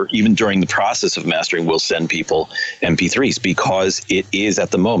deliver, even during the process of mastering, we'll send people MP3s because it is at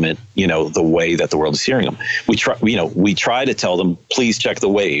the moment, the way that the world is hearing them. We try to tell them, please check the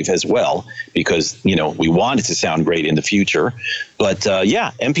wave as well, because, we want it to sound great in the future. But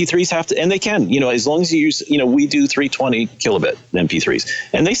MP3s have to, and they can, as long as you use, we do 320 kilobit MP3s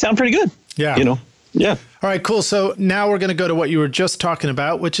and they sound pretty good. Yeah. Yeah. All right, cool. So now we're going to go to what you were just talking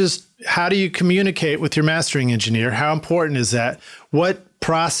about, which is how do you communicate with your mastering engineer? How important is that? What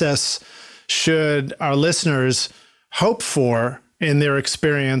process should our listeners hope for in their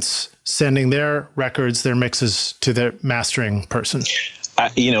experience sending their records, their mixes to their mastering person?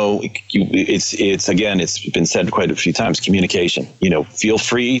 It's been said quite a few times, communication. Feel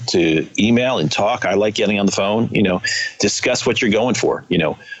free to email and talk. I like getting on the phone, discuss what you're going for,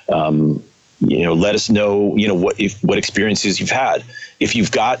 let us know, what experiences you've had. If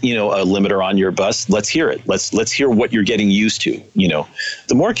you've got, a limiter on your bus, let's hear it. Let's hear what you're getting used to.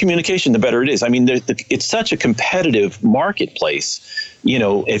 The more communication, the better it is. I mean, it's such a competitive marketplace.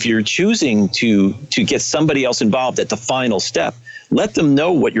 If you're choosing to get somebody else involved at the final step, let them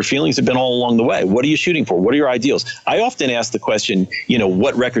know what your feelings have been all along the way. What are you shooting for? What are your ideals? I often ask the question,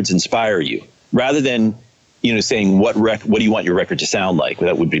 what records inspire you, rather than saying what do you want your record to sound like?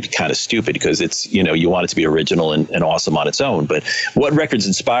 That would be kind of stupid because it's, you want it to be original and awesome on its own. But what records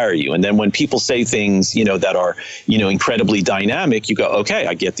inspire you? And then when people say things, that are, incredibly dynamic, you go, okay,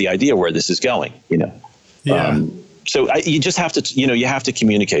 I get the idea where this is going, Yeah. So you just have to, you have to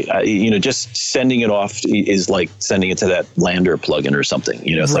communicate. Just sending it off is like sending it to that Lander plugin or something.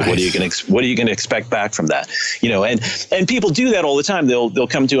 It's like, what are you going to expect back from that? And people do that all the time. They'll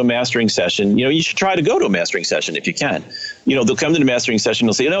come to a mastering session. You should try to go to a mastering session if you can. They'll come to the mastering session.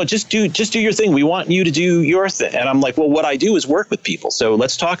 They'll say, no, just do your thing. We want you to do your thing. And I'm like, well, what I do is work with people. So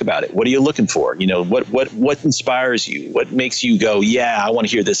let's talk about it. What are you looking for? What inspires you? What makes you go, yeah, I want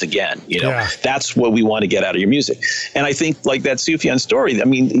to hear this again? That's what we want to get out of your music. And I think like that Sufjan story, I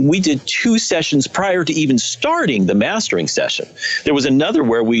mean, we did 2 sessions prior to even starting the mastering session. There was another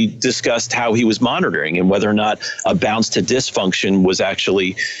where we discussed how he was monitoring and whether or not a bounce to dysfunction was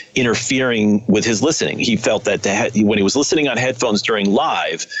actually interfering with his listening. He felt that when he was listening on headphones during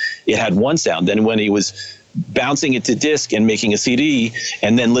live, it had one sound. Then when he was bouncing it to disc and making a CD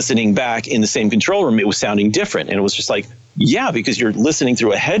and then listening back in the same control room, it was sounding different. And it was just like, yeah, because you're listening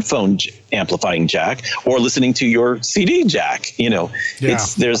through a headphone amplifying jack or listening to your CD jack.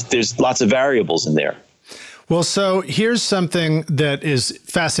 There's lots of variables in there. Well, so here's something that is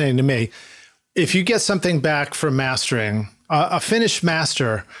fascinating to me. If you get something back from mastering, a finished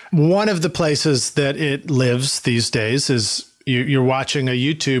master, one of the places that it lives these days is you're watching a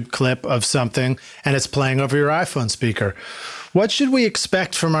YouTube clip of something and it's playing over your iPhone speaker. What should we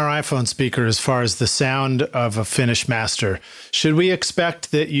expect from our iPhone speaker as far as the sound of a finished master? Should we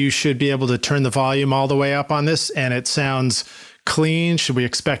expect that you should be able to turn the volume all the way up on this and it sounds clean? Should we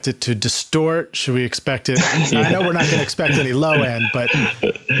expect it to distort? Should we expect it? I know we're not going to expect any low end, but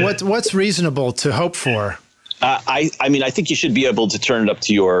what's reasonable to hope for? I mean, I think you should be able to turn it up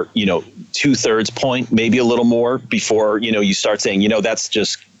to your, 2/3 point, maybe a little more before, you start saying, that's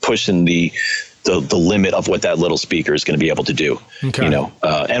just pushing the limit of what that little speaker is going to be able to do. Okay.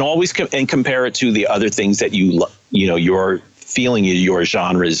 And always compare it to the other things that you're feeling your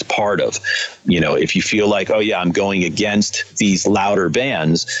genre is part of. If you feel like, oh yeah, I'm going against these louder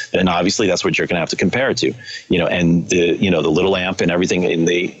bands, then obviously that's what you're going to have to compare it to. And the little amp and everything in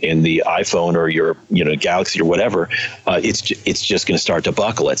the iPhone or your Galaxy or whatever, it's just going to start to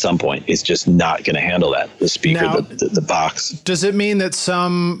buckle at some point. It's just not going to handle that. The speaker, now, the box. Does it mean that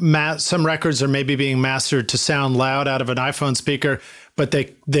some records are maybe being mastered to sound loud out of an iPhone speaker, but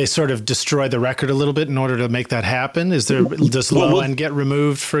they sort of destroy the record a little bit in order to make that happen? Does low end get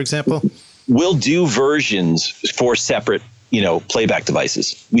removed, for example? We'll do versions for separate, playback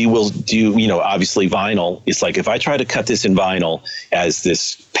devices. We will do, obviously vinyl. It's like if I try to cut this in vinyl as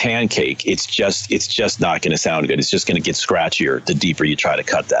this pancake, it's just not going to sound good. It's just going to get scratchier the deeper you try to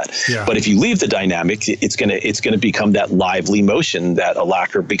cut that. Yeah. But if you leave the dynamic, it's going to become that lively motion that a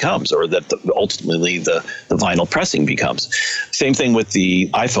lacquer becomes, or that ultimately the vinyl pressing becomes. Same thing with the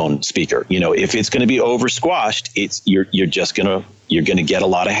iPhone speaker. If it's going to be over squashed, you're going to get a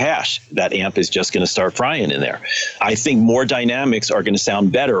lot of hash. That amp is just going to start frying in there. I think more dynamics are going to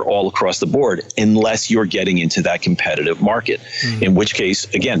sound better all across the board unless you're getting into that competitive market, in which case,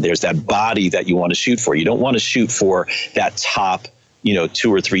 again, there's that body that you want to shoot for. You don't want to shoot for that top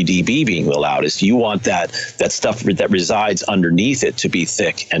 2 or 3 dB being the loudest. You want that stuff that resides underneath it to be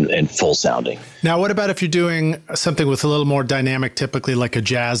thick and full sounding. Now, what about if you're doing something with a little more dynamic, typically like a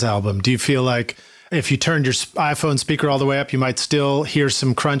jazz album? Do you feel like if you turned your iPhone speaker all the way up, you might still hear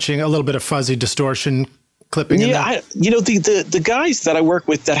some crunching, a little bit of fuzzy distortion clipping in there? The guys that I work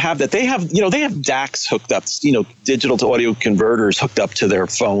with that have that, they have DACs hooked up, digital to audio converters hooked up to their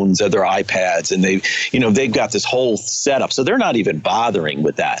phones or their iPads, and they've got this whole setup, so they're not even bothering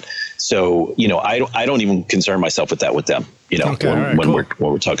with that. So I don't even concern myself with that with them. When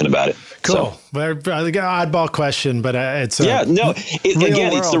we're talking about it. Cool. So, I got an oddball question, but it's at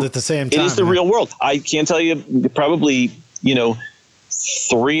the same time. It is the real world. I can't tell you probably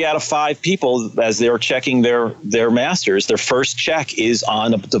 3 out of 5 people, as they're checking their masters, their first check is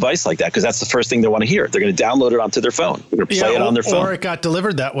on a device like that, because that's the first thing they want to hear. They're going to download it onto their phone. They're going to play it on their phone. Or it got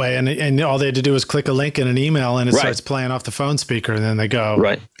delivered that way, and all they had to do was click a link in an email, and it starts playing off the phone speaker, and then they go.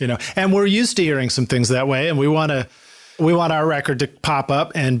 Right. And we're used to hearing some things that way, and we want our record to pop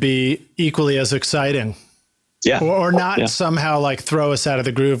up and be equally as exciting. Yeah. Or not somehow like throw us out of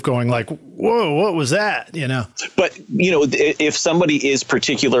the groove going like, whoa, what was that? But, if somebody is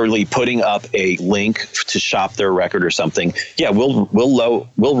particularly putting up a link to shop their record or something, we'll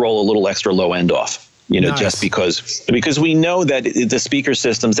roll a little extra low end off. nice. Just because we know that the speaker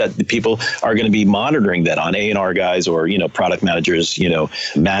systems that the people are going to be monitoring that on, A&R guys or, product managers,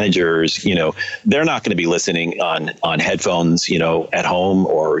 managers, they're not going to be listening on headphones, at home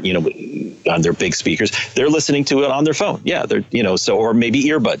or, on their big speakers. They're listening to it on their phone. Yeah. They're, or maybe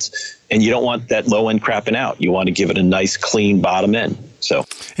earbuds, and you don't want that low end crapping out. You want to give it a nice, clean bottom end. So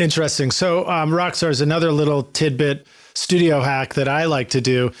interesting. So, Rockstar's another little tidbit studio hack that I like to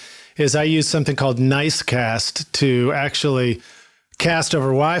do is I use something called Nicecast to actually cast over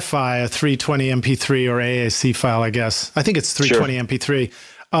Wi-Fi a 320 MP3 or AAC file, I guess. I think it's 320 sure. MP3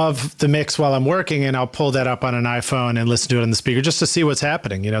 of the mix while I'm working, and I'll pull that up on an iPhone and listen to it on the speaker just to see what's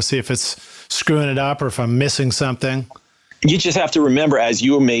happening, see if it's screwing it up or if I'm missing something. You just have to remember as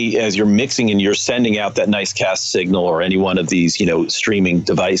you're mixing and you're sending out that Nicecast signal or any one of these, streaming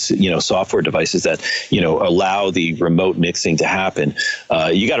device, software devices that, allow the remote mixing to happen.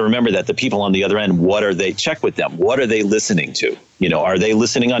 You got to remember that the people on the other end, check with them. What are they listening to? Are they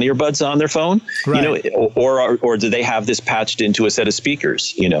listening on earbuds on their phone? Right. Or do they have this patched into a set of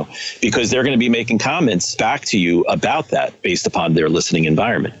speakers? Because they're going to be making comments back to you about that based upon their listening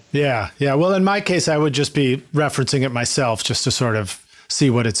environment. Yeah. Well, in my case, I would just be referencing it myself just to sort of see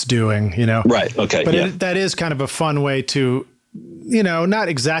what it's doing. Right. Okay. But that is kind of a fun way to, not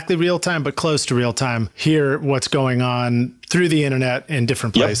exactly real time, but close to real time, hear what's going on through the internet in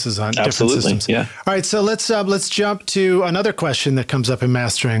different places on different systems. Yeah. All right. So let's jump to another question that comes up in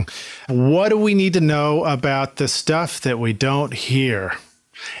mastering. What do we need to know about the stuff that we don't hear?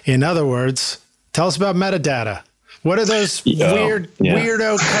 In other words, tell us about metadata. What are those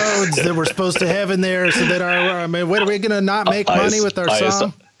weirdo codes that we're supposed to have in there so that what are we going to not make money with our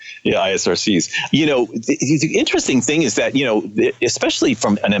song? Yeah, ISRCs. The interesting thing is that, especially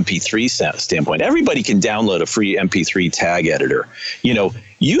from an MP3 standpoint, everybody can download a free MP3 tag editor.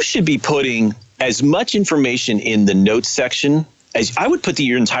 You should be putting as much information in the notes section as I would put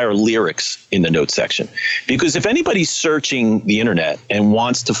your entire lyrics in the notes section. Because if anybody's searching the internet and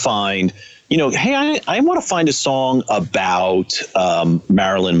wants to find, hey, I want to find a song about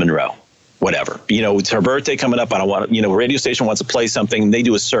Marilyn Monroe. Whatever, it's her birthday coming up. I don't want to, radio station wants to play something and they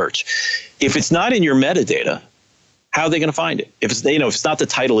do a search. If it's not in your metadata, how are they going to find it? If it's, if it's not the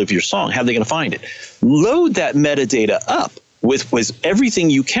title of your song, how are they going to find it? Load that metadata up with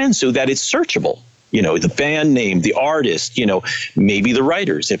everything you can so that it's searchable. The band name, the artist, maybe the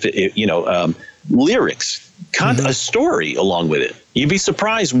writers, lyrics, a story along with it. You'd be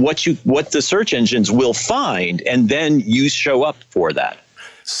surprised what the search engines will find, and then you show up for that.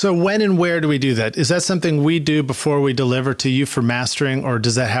 So when and where do we do that? Is that something we do before we deliver to you for mastering, or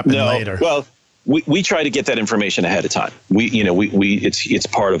does that happen later? Well, we try to get that information ahead of time. It's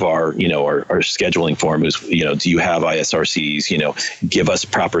part of our our scheduling form is, do you have ISRCs? Give us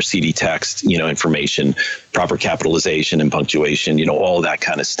proper CD text, information, proper capitalization and punctuation, all that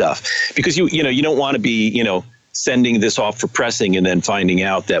kind of stuff. Because you don't want to be, sending this off for pressing and then finding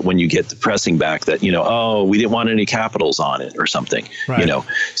out that when you get the pressing back that, we didn't want any capitals on it or something, right.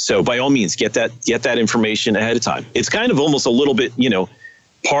 So by all means, get that information ahead of time. It's kind of almost a little bit,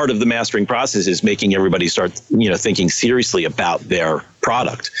 part of the mastering process is making everybody start, thinking seriously about their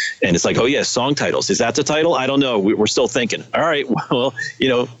product. And it's like, oh yeah, song titles. Is that the title? I don't know. We're still thinking. All right, well,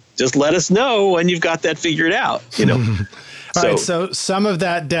 just let us know when you've got that figured out, All right, so some of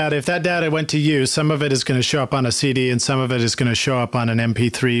that data, if that data went to you, some of it is going to show up on a CD and some of it is going to show up on an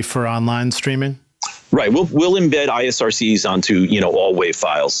MP3 for online streaming? Right. We'll embed ISRCs onto, all WAV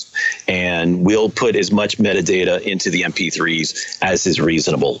files, and we'll put as much metadata into the MP3s as is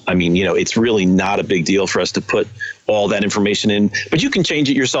reasonable. I mean, it's really not a big deal for us to put all that information in, but you can change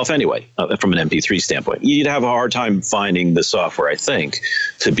it yourself anyway from an MP3 standpoint. You'd have a hard time finding the software, I think,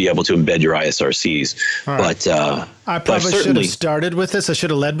 to be able to embed your ISRCs. Right. But I probably should have started with this. I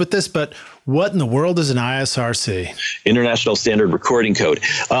should have led with this, but what in the world is an ISRC? International Standard Recording Code.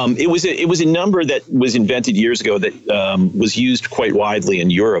 It was a number that was invented years ago that was used quite widely in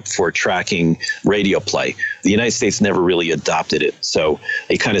Europe for tracking radio play. The United States never really adopted it, so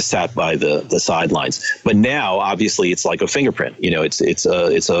it kind of sat by the sidelines. But now, obviously, it's like a fingerprint. It's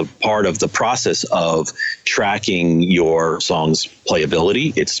a part of the process of tracking your song's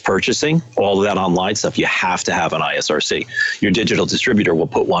playability, its purchasing, all of that online stuff. You have to have an ISRC. Your digital distributor will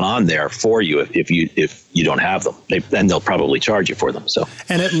put one on there for you if you don't have them. Then they'll probably charge you for them. So,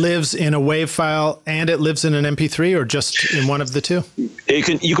 and it lives in a WAV file and it lives in an MP3, or just in one of the two?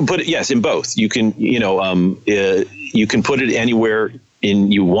 You can put it, yes, in both. You can you can put it anywhere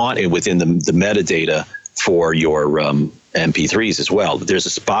you want it within the metadata for your MP3s as well. There's a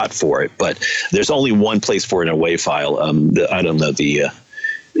spot for it, but there's only one place for it in a WAV file. I don't know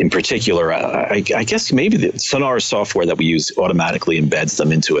in particular, I guess maybe the Sonar software that we use automatically embeds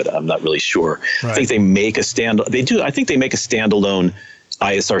them into it. I'm not really sure. Right. I think they make a I think they make a standalone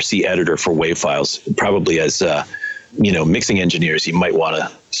ISRC editor for WAV files. Probably as mixing engineers, you might want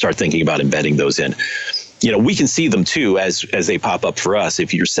to start thinking about embedding those in. We can see them too as they pop up for us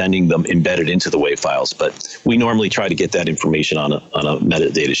if you're sending them embedded into the WAV files. But we normally try to get that information on a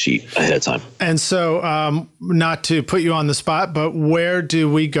metadata sheet ahead of time. And so, not to put you on the spot, but where do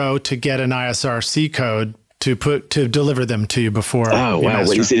we go to get an ISRC code to deliver them to you before? Oh wow!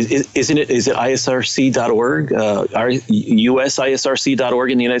 Is it ISRC.org?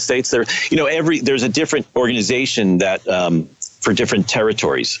 USISRC.org in the United States? There's a different organization that for different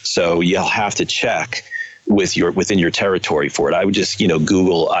territories. So you'll have to check within your territory for it. I would just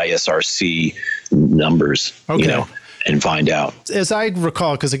Google ISRC numbers, and find out. As I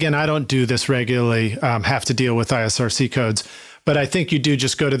recall, because again, I don't do this regularly, have to deal with ISRC codes, but I think you do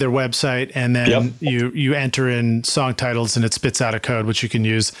just go to their website and then you enter in song titles and it spits out a code which you can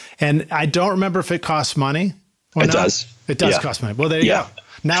use. And I don't remember if it costs money or not. Does. It does cost money. Well, there you go.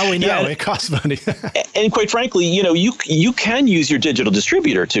 Now we know it costs money. And quite frankly, you can use your digital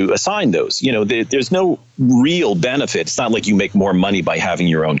distributor to assign those. There's no real benefit. It's not like you make more money by having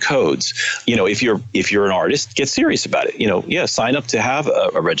your own codes. If you're an artist, get serious about it. Sign up to have a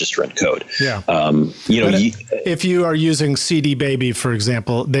registrant code. Yeah. If you are using CD Baby, for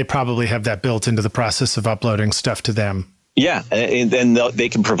example, they probably have that built into the process of uploading stuff to them. Yeah, and then they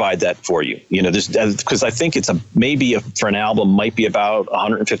can provide that for you. Because I think it's for an album might be about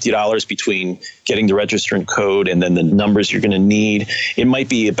 $150 between getting the registrant code and then the numbers you're going to need. It might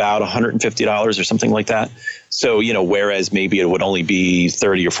be about $150 or something like that. So whereas maybe it would only be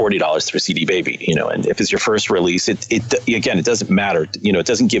 $30 or $40 for CD Baby. And if it's your first release, it doesn't matter. It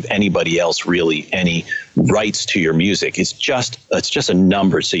doesn't give anybody else really any rights to your music. It's just a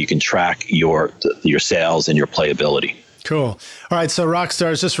number so you can track your sales and your playability. Cool. All right. So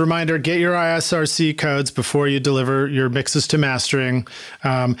Rockstars, just a reminder, get your ISRC codes before you deliver your mixes to mastering.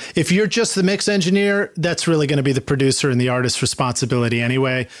 If you're just the mix engineer, that's really going to be the producer and the artist's responsibility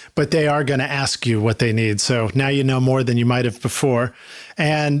anyway, but they are going to ask you what they need. So now you know more than you might have before.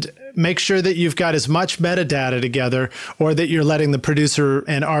 And make sure that you've got as much metadata together, or that you're letting the producer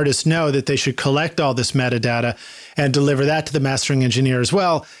and artist know that they should collect all this metadata and deliver that to the mastering engineer as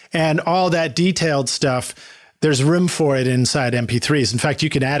well. And all that detailed stuff, there's room for it inside MP3s. In fact, you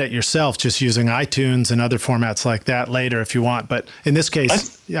can add it yourself just using iTunes and other formats like that later if you want. But in this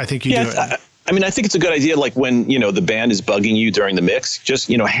case, I think you do it. I think it's a good idea. Like when, the band is bugging you during the mix, just,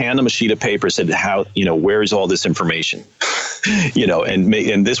 hand them a sheet of paper, said where's all this information,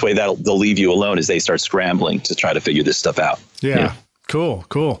 and this way they'll leave you alone as they start scrambling to try to figure this stuff out. Yeah. Cool.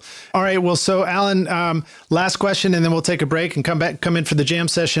 All right. Well, so Alan, last question, and then we'll take a break and come in for the jam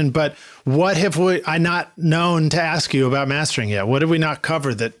session. But what have I not known to ask you about mastering yet? What have we not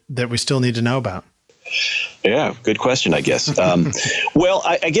covered that we still need to know about? Yeah, good question, I guess. Well,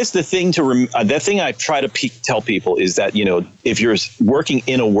 I guess the thing I try to tell people is that, if you're working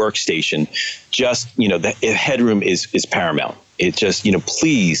in a workstation, just, the headroom is paramount. It just,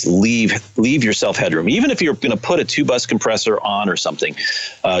 please leave yourself headroom. Even if you're going to put a 2-bus compressor on or something,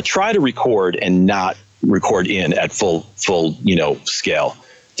 try to record and not record in at full, scale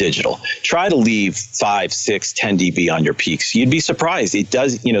digital. Try to leave 5, 6, 10 dB on your peaks. You'd be surprised. It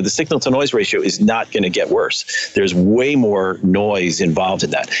does, the signal to noise ratio is not going to get worse. There's way more noise involved in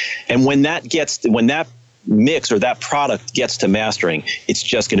that. And when that mix or that product gets to mastering, it's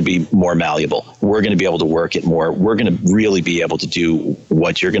just going to be more malleable. We're going to be able to work it more. We're going to really be able to do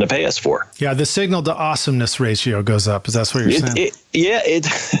what you're going to pay us for. Yeah, the signal to awesomeness ratio goes up. Is that what you're saying?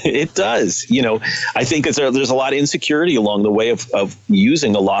 It does. I think there's a lot of insecurity along the way of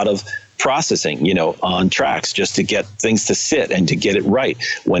using a lot of processing, on tracks just to get things to sit and to get it right.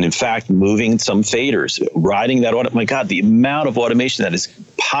 When in fact, moving some faders, riding that my God, the amount of automation that is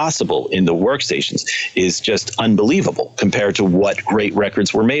possible in the workstations is just unbelievable compared to what great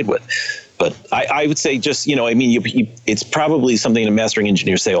records were made with. But I would say just, it's probably something that mastering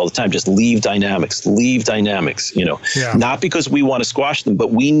engineers say all the time, just leave dynamics, not because we want to squash them, but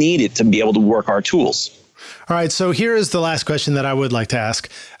we need it to be able to work our tools. All right. So here is the last question that I would like to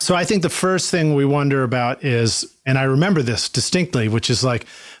ask. So I think the first thing we wonder about is, and I remember this distinctly, which is like,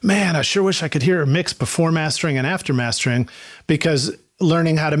 man, I sure wish I could hear a mix before mastering and after mastering, because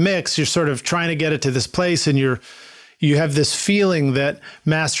learning how to mix, you're sort of trying to get it to this place and you have this feeling that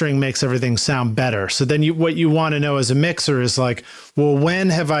mastering makes everything sound better. So then what you want to know as a mixer is like, well, when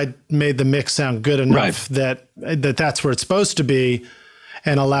have I made the mix sound good enough that that's where it's supposed to be,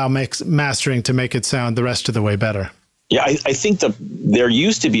 and allow mastering to make it sound the rest of the way better? Yeah, I think there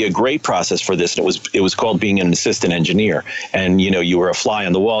used to be a great process for this, and it was called being an assistant engineer. And, you were a fly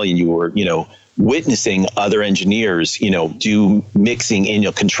on the wall, and you were, witnessing other engineers, do mixing in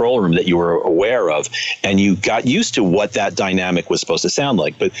your control room that you were aware of, and you got used to what that dynamic was supposed to sound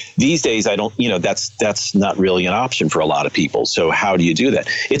like. But these days, I don't, that's not really an option for a lot of people. So how do you do that?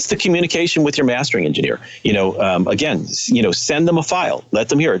 It's the communication with your mastering engineer. Again, send them a file, let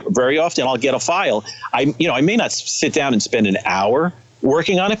them hear it. Very often, I'll get a file. I may not sit down and spend an hour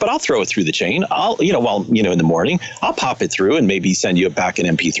working on it, but I'll throw it through the chain. I'll, in the morning, I'll pop it through and maybe send you back an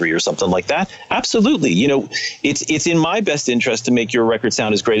MP3 or something like that. Absolutely. It's in my best interest to make your record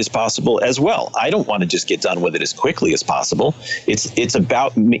sound as great as possible as well. I don't want to just get done with it as quickly as possible. It's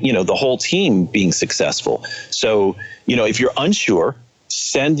about, the whole team being successful. So, if you're unsure,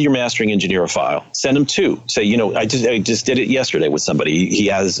 send your mastering engineer a file. Send them two. Say, I just did it yesterday with somebody. He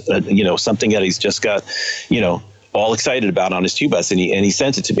has, something that he's just got, all excited about on his tube bus, and he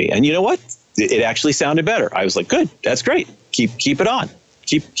sent it to me. And you know what? It actually sounded better. I was like, good, that's great. Keep it on.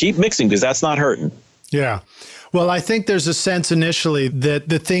 Keep mixing, because that's not hurting. Yeah. Well, I think there's a sense initially that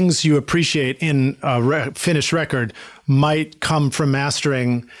the things you appreciate in a finished record might come from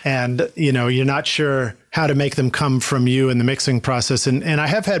mastering, and you're not sure how to make them come from you in the mixing process. And I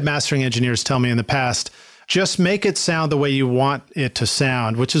have had mastering engineers tell me in the past, just make it sound the way you want it to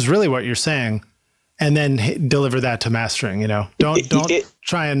sound, which is really what you're saying. And then deliver that to mastering, Don't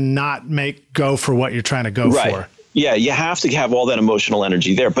try and not go for what you're trying to go for. Yeah, you have to have all that emotional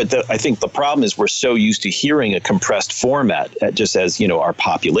energy there. But I think the problem is we're so used to hearing a compressed format, just as, our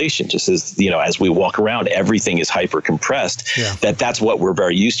population, just as, as we walk around, everything is hyper compressed, that's what we're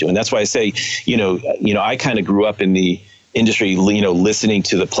very used to. And that's why I say, I kind of grew up in the industry, listening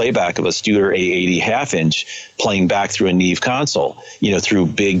to the playback of a Studer A80 half-inch playing back through a Neve console, through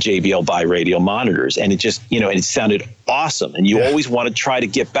big JBL bi-radial monitors. And it just, it sounded awesome. And you always want to try to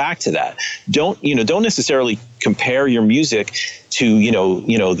get back to that. Don't necessarily compare your music to,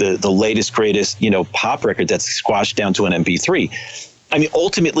 the latest, greatest, pop record that's squashed down to an MP3. I mean,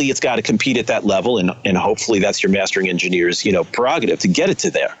 ultimately, it's got to compete at that level, and hopefully that's your mastering engineer's, prerogative to get it to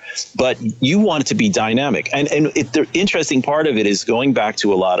there. But you want it to be dynamic. And the interesting part of it is going back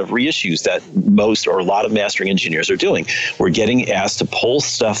to a lot of reissues that a lot of mastering engineers are doing. We're getting asked to pull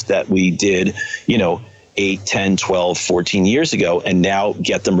stuff that we did, 8, 10, 12, 14 years ago, and now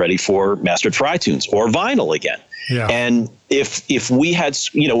get them ready for mastered for iTunes or vinyl again. Yeah. And if we had,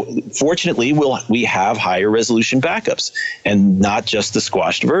 fortunately, we have higher resolution backups and not just the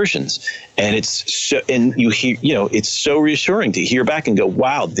squashed versions. And it's so reassuring to hear back and go,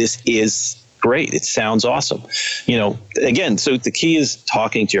 wow, this is great. It sounds awesome. Again, so the key is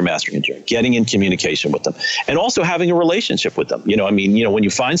talking to your mastering engineer, getting in communication with them, and also having a relationship with them. When you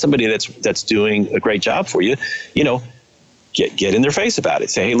find somebody that's doing a great job for you, get in their face about it.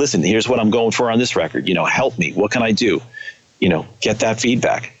 Say, hey, listen, here's what I'm going for on this record. Help me. What can I do? Get that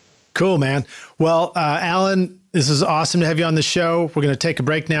feedback. Cool, man. Well, Alan, this is awesome to have you on the show. We're going to take a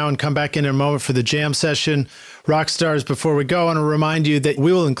break now and come back in a moment for the jam session. Rockstars, before we go, I want to remind you that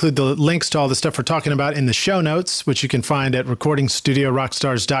we will include the links to all the stuff we're talking about in the show notes, which you can find at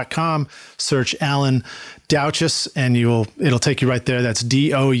recordingstudiorockstars.com. Search Alan Douches, and it'll take you right there. That's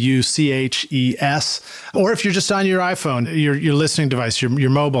Douches. Or if you're just on your iPhone, your listening device, your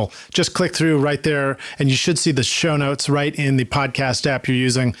mobile, just click through right there, and you should see the show notes right in the podcast app you're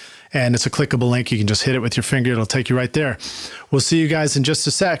using. And it's a clickable link. You can just hit it with your finger. It'll take you right there. We'll see you guys in just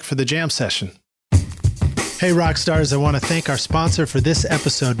a sec for the jam session. Hey, Rockstars, I want to thank our sponsor for this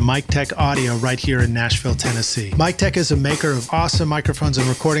episode, MicTech Audio, right here in Nashville, Tennessee. MicTech is a maker of awesome microphones and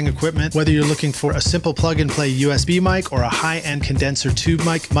recording equipment. Whether you're looking for a simple plug-and-play USB mic or a high-end condenser tube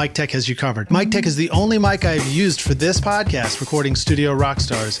mic, MicTech has you covered. MicTech is the only mic I've used for this podcast, Recording Studio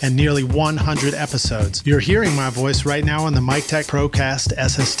Rockstars, and nearly 100 episodes. You're hearing my voice right now on the MicTech Procast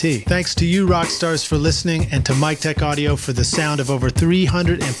SST. Thanks to you, Rockstars, for listening, and to MicTech Audio for the sound of over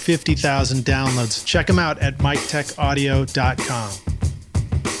 350,000 downloads. Check them out at MicTechAudio.com.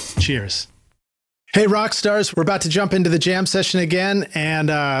 Cheers. Hey, Rockstars, we're about to jump into the jam session again. And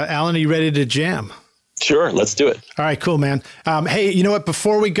Alan, are you ready to jam? Sure, let's do it. All right, cool, man. Hey, you know what?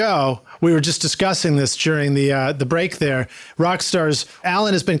 Before we go, we were just discussing this during the break there. Rockstars,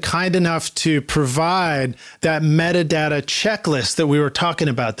 Alan has been kind enough to provide that metadata checklist that we were talking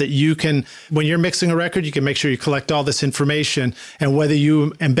about, that you can, when you're mixing a record, you can make sure you collect all this information, and whether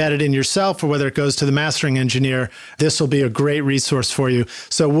you embed it in yourself or whether it goes to the mastering engineer, this will be a great resource for you.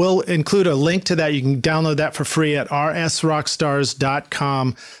 So we'll include a link to that. You can download that for free at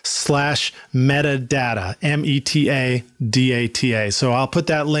rsrockstars.com/metadata, METADATA. So I'll put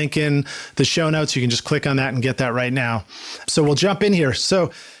that link in the show notes. You can just click on that and get that right now. So we'll jump in here.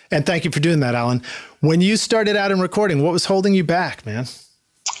 So, and thank you for doing that, Alan. When you started out in recording, what was holding you back, man?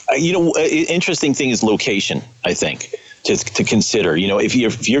 Interesting thing is location, I think, to consider.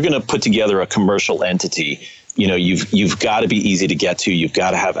 If you're going to put together a commercial entity, you've got to be easy to get to. You've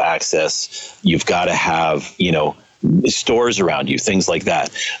got to have access. You've got to have, stores around you, things like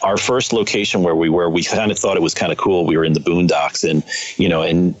that. Our first location where we were, we kind of thought it was kind of cool. We were in the boondocks, and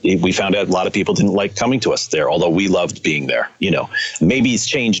we found out a lot of people didn't like coming to us there, although we loved being there. Maybe it's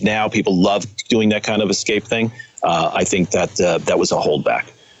changed now. People love doing that kind of escape thing. I think that that was a holdback.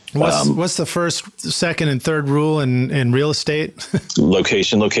 What's the first, second, and third rule in real estate?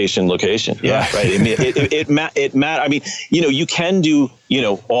 Location. Yeah, right. I mean, it matters. I mean, you can do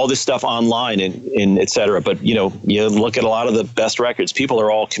all this stuff online and et cetera, but you look at a lot of the best records. People are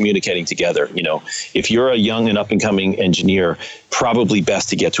all communicating together. If you're a young and up and coming engineer, probably best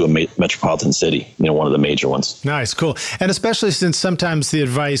to get to a metropolitan city. One of the major ones. Nice, cool, and especially since sometimes the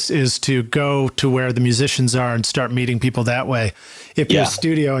advice is to go to where the musicians are and start meeting people that way. If your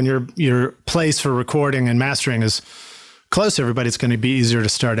studio and your place for recording and mastering is close to everybody, it's going to be easier to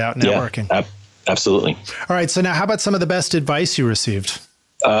start out networking. Yeah, absolutely. All right. So now how about some of the best advice you received?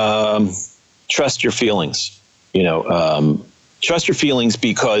 Trust your feelings. Trust your feelings,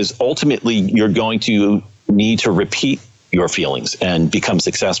 because ultimately you're going to need to repeat your feelings and become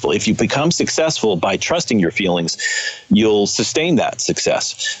successful. If you become successful by trusting your feelings, you'll sustain that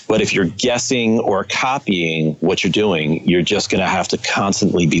success. But if you're guessing or copying what you're doing, you're just going to have to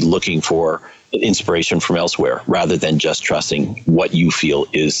constantly be looking for inspiration from elsewhere rather than just trusting what you feel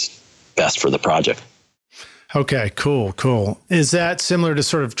is best for the project. Okay, cool. Is that similar to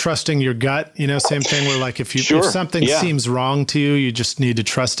sort of trusting your gut? Same thing where like if something seems wrong to you, you just need to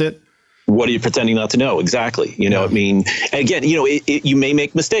trust it? What are you pretending not to know? Exactly. I mean, again, you may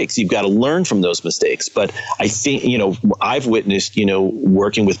make mistakes. You've got to learn from those mistakes. But I think, I've witnessed,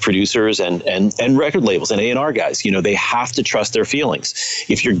 working with producers and record labels and A&R guys, they have to trust their feelings.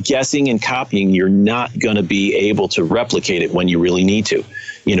 If you're guessing and copying, you're not going to be able to replicate it when you really need to.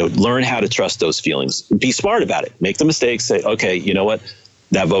 Learn how to trust those feelings. Be smart about it. Make the mistakes. Say, okay, you know what?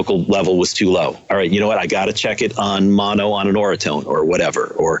 That vocal level was too low. All right, you know what? I got to check it on mono on an Oratone or whatever,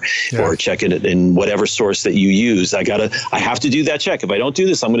 or check it in whatever source that you use. I have to do that check. If I don't do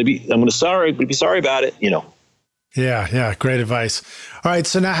this, I'm going to be sorry about it. Yeah. Great advice. All right.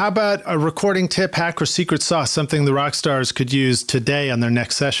 So now how about a recording tip, hack, or secret sauce, something the rock stars could use today on their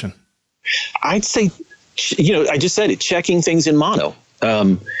next session? I'd say, I just said it, checking things in mono.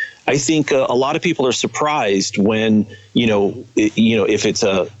 I think a lot of people are surprised when, if it's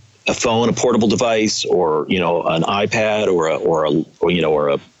a phone, a portable device, or, an iPad or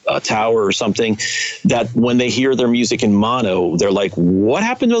a tower or something, that when they hear their music in mono, they're like, what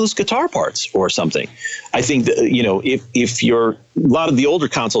happened to those guitar parts or something? I think that, if a lot of the older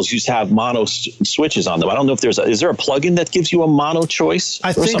consoles used to have mono switches on them. I don't know if is there a plugin that gives you a mono choice?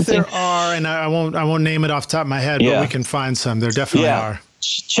 I think there are, and I won't name it off the top of my head, but we can find some. There definitely are.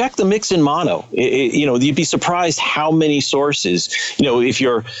 Check the mix in mono. You'd be surprised how many sources. If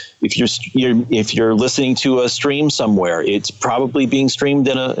you're listening to a stream somewhere, it's probably being streamed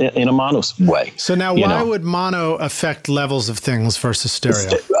in a mono way. So now, why would mono affect levels of things versus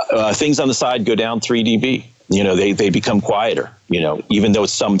stereo? Things on the side go down 3 dB. They become quieter. Even though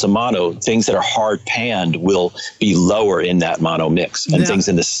it's summed to mono, things that are hard panned will be lower in that mono mix, and things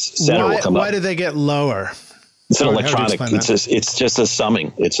in the center will come up. Why do they get lower? It's an electronic. It's just a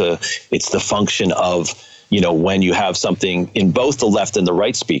summing. It's the function of, when you have something in both the left and the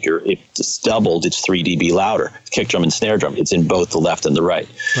right speaker, it's doubled. It's 3 dB louder. Kick drum and snare drum. It's in both the left and the right.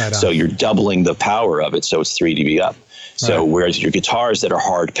 So you're doubling the power of it. So it's 3 dB up. So whereas your guitars that are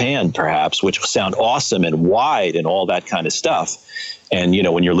hard panned, perhaps, which sound awesome and wide and all that kind of stuff, and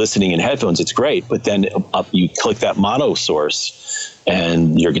when you're listening in headphones, it's great. But then you click that mono source,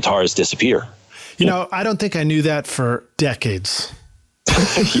 and your guitars disappear. I don't think I knew that for decades.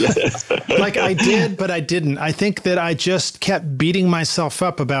 Like I did, but I didn't. I think that I just kept beating myself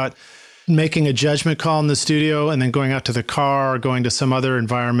up about making a judgment call in the studio and then going out to the car or going to some other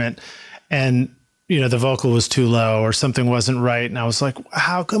environment, and the vocal was too low or something wasn't right. And I was like,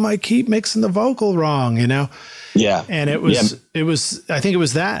 how come I keep mixing the vocal wrong? Yeah. And it was, I think it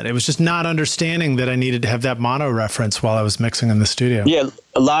was that. It was just not understanding that I needed to have that mono reference while I was mixing in the studio. Yeah.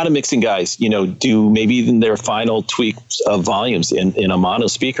 A lot of mixing guys, do maybe even their final tweaks of volumes in a mono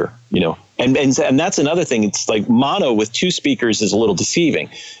speaker, and that's another thing. It's like mono with 2 speakers is a little deceiving.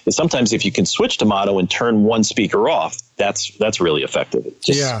 And sometimes if you can switch to mono and turn 1 speaker off, that's really effective.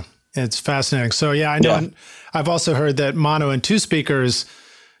 It's fascinating. So I know. Yeah. I've also heard that mono and 2 speakers,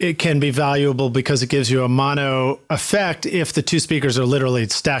 it can be valuable because it gives you a mono effect if the two speakers are literally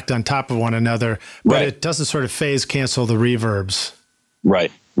stacked on top of one another, but it doesn't sort of phase cancel the reverbs.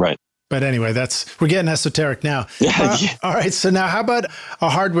 Right. But anyway, we're getting esoteric now. All right. So now how about a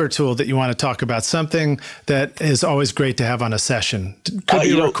hardware tool that you want to talk about? Something that is always great to have on a session. Could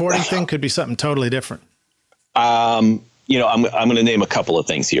be a recording thing, could be something totally different. I'm going to name a couple of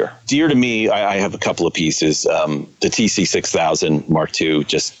things here. Dear to me, I have a couple of pieces. The TC6000 Mark II,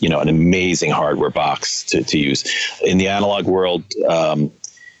 just, an amazing hardware box to use. In the analog world,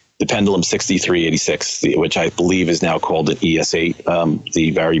 the Pendulum 6386, which I believe is now called an ES8,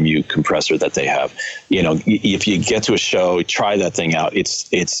 the Varimute compressor that they have. If you get to a show, try that thing out.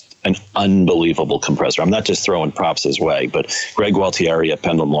 It's an unbelievable compressor. I'm not just throwing props his way, but Greg Gualtieri at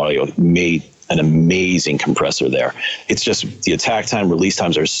Pendulum Audio made an amazing compressor there. It's just the attack time, release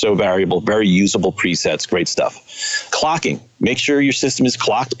times are so variable, very usable presets, great stuff. Clocking, make sure your system is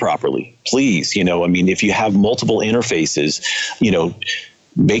clocked properly, please. If you have multiple interfaces,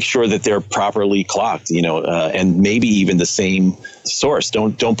 make sure that they're properly clocked, and maybe even the same source.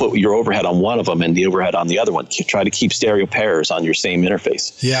 Don't put your overhead on one of them and the overhead on the other one. Try to keep stereo pairs on your same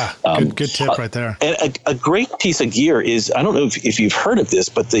interface. Yeah, good tip right there. And a great piece of gear is, I don't know if you've heard of this,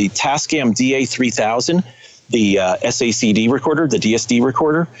 but the Tascam DA3000, the SACD recorder, the DSD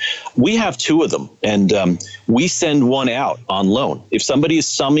recorder, we have two of them, and we send one out on loan. If somebody is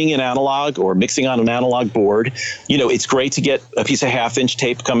summing an analog or mixing on an analog board, it's great to get a piece of 1/2-inch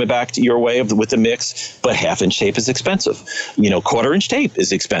tape coming back to your way with the mix, but 1/2-inch tape is expensive. 1/4-inch tape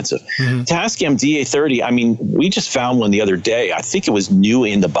is expensive. Mm-hmm. Tascam DA30, we just found one the other day. I think it was new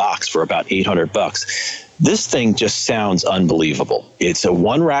in the box for about $800. This thing just sounds unbelievable. It's a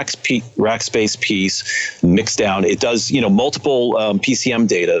one rack space piece mixed down. It does, multiple PCM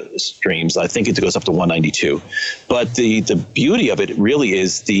data streams. I think it goes up to 192. But the beauty of it really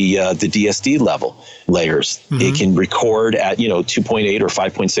is the DSD layers. Mm-hmm. It can record at 2.8 or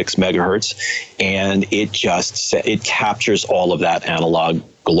 5.6 megahertz, and it captures all of that analog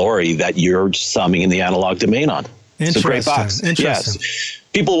glory that you're summing in the analog domain on. It's a great box. Interesting. Yes.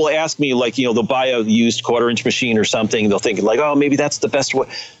 People will ask me, they'll buy a used 1/4-inch machine or something. They'll think oh, maybe that's the best way.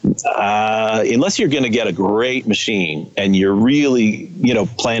 Unless you're going to get a great machine and you're really,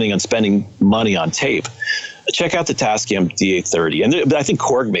 planning on spending money on tape, check out the Tascam DA30. And I think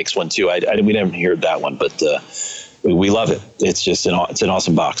Korg makes one too. We haven't heard that one, but we love it. It's just an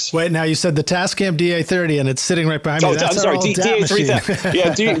awesome box. Wait, now you said the Tascam DA30 and it's sitting right behind me. That's I'm sorry, DA3000.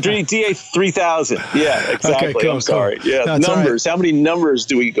 Yeah, DA3000. Yeah, exactly. Okay, cool, I'm sorry. Cool. Yeah, no, numbers. Right. How many numbers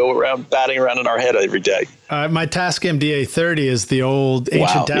do we go around batting around in our head every day? My Tascam DA30 is the old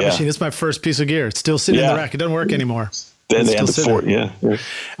ancient DAT machine. It's my first piece of gear. It's still sitting in the rack. It doesn't work anymore. Then they have the fort. Yeah.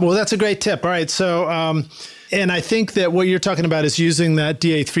 Well, that's a great tip. All right, so and I think that what you're talking about is using that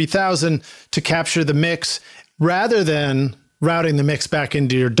DA3000 to capture the mix, rather than routing the mix back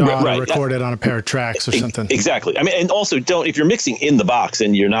into your DAW to record it on a pair of tracks or something. Exactly. And also if you're mixing in the box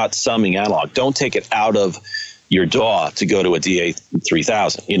and you're not summing analog, don't take it out of your DAW to go to a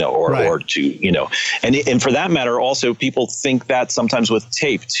DA3000, or to, and for that matter, also people think that sometimes with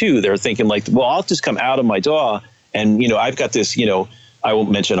tape too, they're thinking I'll just come out of my DAW and, I've got this, I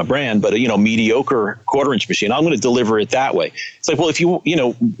won't mention a brand, but mediocre 1/4-inch machine. I'm going to deliver it that way. It's if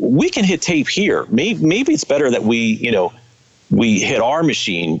we can hit tape here. Maybe it's better that we hit our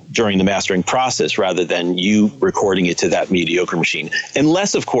machine during the mastering process rather than you recording it to that mediocre machine.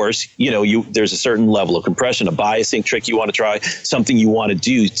 Unless, of course, there's a certain level of compression, a biasing trick you want to try, something you want to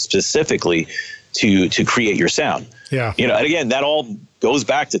do specifically to create your sound. Yeah. And again, that all goes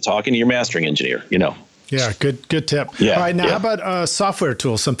back to talking to your mastering engineer. Yeah, good tip. Yeah, all right, now how about a software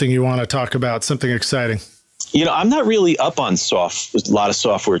tool, something you want to talk about, something exciting? I'm not really up on a lot of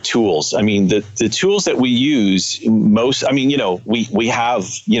software tools. The tools that we use most, we have,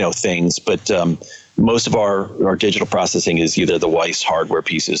 things, but most of our digital processing is either the Weiss hardware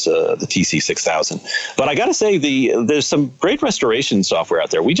pieces, the TC6000. But I got to say, there's some great restoration software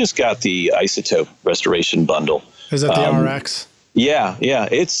out there. We just got the Isotope restoration bundle. Is that the RX? Yeah.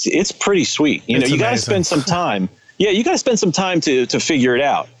 It's pretty sweet. You got to spend some time. Yeah, you got to spend some time to figure it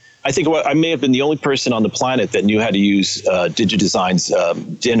out. I think I may have been the only person on the planet that knew how to use DigiDesign's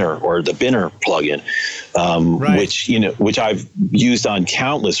Dinner or the Binner plugin, which I've used on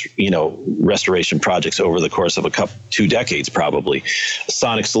countless restoration projects over the course of 2 decades probably.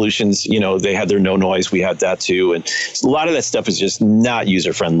 Sonic Solutions, they had their no noise. We had that too, and a lot of that stuff is just not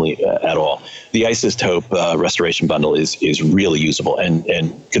user friendly at all. The Isotope restoration bundle is really usable, and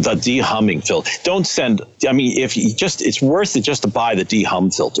the dehumming filter. Don't send. It's worth it just to buy the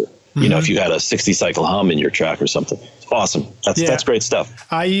dehum filter. you know, if you had a 60 cycle hum in your track or something. It's awesome. That's great stuff.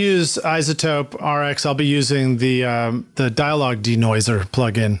 I use Isotope RX. I'll be using the dialogue denoiser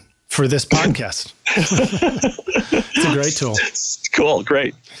plugin for this podcast. It's a great tool. Cool.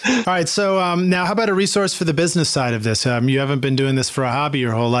 Great. All right. So now how about a resource for the business side of this? You haven't been doing this for a hobby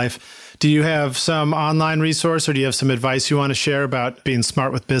your whole life. Do you have some online resource, or do you have some advice you want to share about being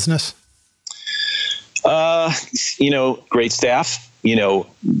smart with business? You know, great staff. You know,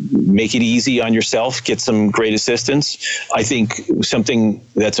 make it easy on yourself, get some great assistance. I think something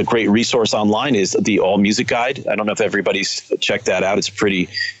that's a great resource online is the All Music Guide. I don't know if everybody's checked that out. It's a pretty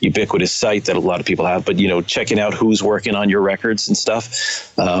ubiquitous site that a lot of people have, but, you know, checking out who's working on your records and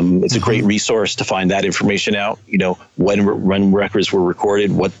stuff. It's a great resource to find that information out, you know, when records were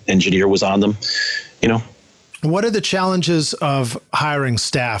recorded, what engineer was on them, you know. What are the challenges of hiring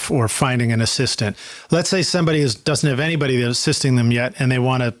staff or finding an assistant? Let's say somebody doesn't have anybody that's assisting them yet, and they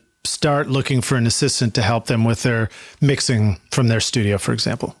want to start looking for an assistant to help them with their mixing from their studio, for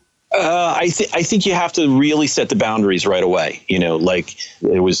example. I think you have to really set the boundaries right away. You know, like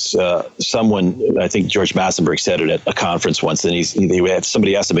there was someone, I think George Massenberg said it at a conference once, and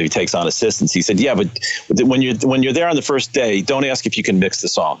somebody asked him if he takes on assistants. He said, "Yeah, but when you're there on the first day, don't ask if you can mix the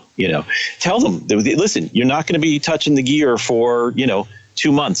song. You know, tell them, listen, you're not going to be touching the gear for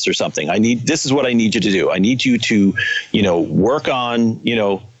 2 months or something. This is what I need you to do. I need you to, work on,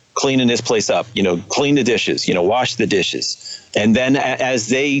 cleaning this place up, clean the dishes, wash the dishes." And then as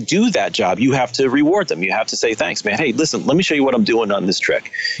they do that job, you have to reward them. You have to say, "Thanks, man. Hey, listen, let me show you what I'm doing on this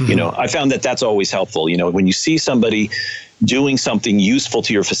trick." Mm-hmm. I found that that's always helpful. When you see somebody doing something useful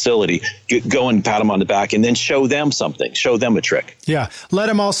to your facility, go and pat them on the back and then show them something, show them a trick. Yeah. Let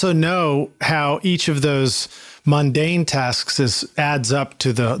them also know how each of those mundane tasks adds up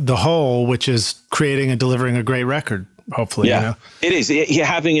to the whole, which is creating and delivering a great record. Hopefully, yeah, it is.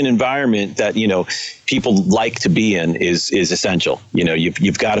 Having an environment that people like to be in is essential.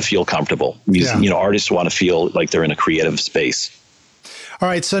 You've got to feel comfortable. Artists want to feel like they're in a creative space. All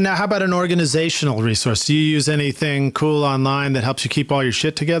right. So now, how about an organizational resource? Do you use anything cool online that helps you keep all your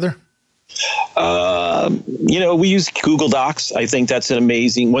shit together? We use Google Docs. I think that's an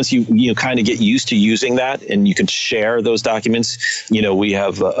amazing, once you kind of get used to using that and you can share those documents. We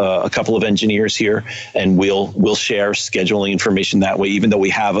have a couple of engineers here, and we'll share scheduling information that way, even though we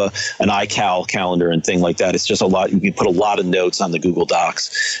have an iCal calendar and thing like that. It's just a lot. You can put a lot of notes on the Google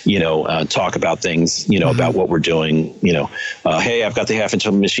Docs, talk about things, about what we're doing, hey, I've got the half-inch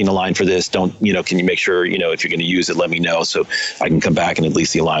machine aligned for this. Can you make sure, if you're going to use it, let me know so I can come back and at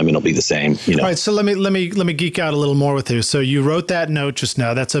least the alignment will be the same. All right, so let me geek out a little more with you. So you wrote that note just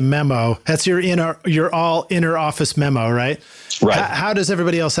now. That's a memo. That's your all inner office memo, right? Right. How does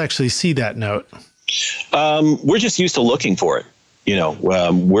everybody else actually see that note? We're just used to looking for it.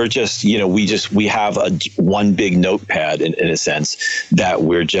 We're just, we have one big notepad in a sense that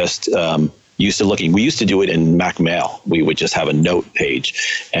we're just used to looking. We used to do it in Mac Mail. We would just have a note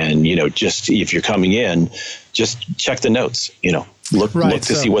page, and just if you're coming in, just check the notes. Look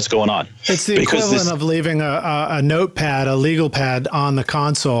to see what's going on. It's the equivalent of leaving a notepad, a legal pad on the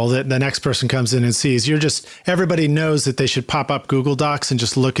console that the next person comes in and sees. Everybody knows that they should pop up Google Docs and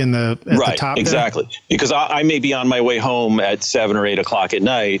just look at the top. Exactly. There. Because I may be on my way home at 7 or 8 o'clock at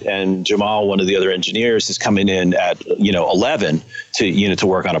night, and Jamal, one of the other engineers, is coming in at 11 to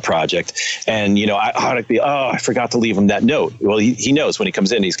work on a project, and I forgot to leave him that note. Well, he knows when he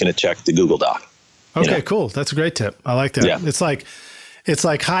comes in, he's going to check the Google Doc. Okay, cool. That's a great tip. I like that. Yeah. It's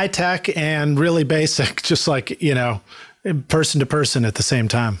like high tech and really basic, just like, person to person at the same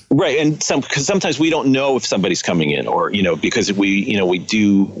time. Right. And because sometimes we don't know if somebody's coming in, or, because we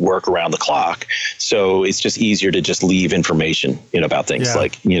do work around the clock. So it's just easier to just leave information, about things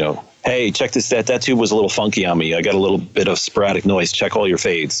like, hey, check this, that tube was a little funky on me. I got a little bit of sporadic noise. Check all your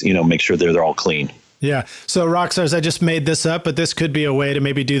fades, make sure they're all clean. Yeah. So Rockstars, I just made this up, but this could be a way to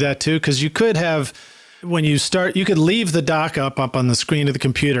maybe do that too. Because you could have, when you start, you could leave the doc up on the screen of the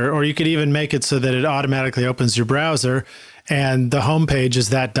computer, or you could even make it so that it automatically opens your browser and the homepage is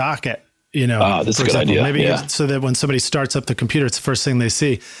that docket, that's a good idea. Maybe so that when somebody starts up the computer, it's the first thing they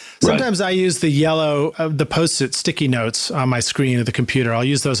see. Sometimes I use the yellow, the Post-it sticky notes on my screen of the computer. I'll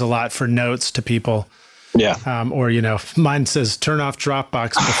use those a lot for notes to people. Yeah. Or, mine says turn off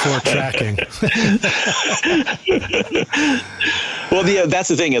Dropbox before tracking. Well, that's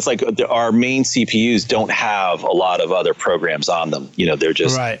the thing. It's like our main CPUs don't have a lot of other programs on them. They're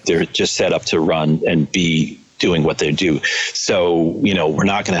just set up to run and be doing what they do. So, we're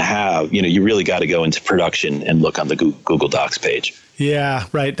not going to have, you really got to go into production and look on the Google Docs page. Yeah,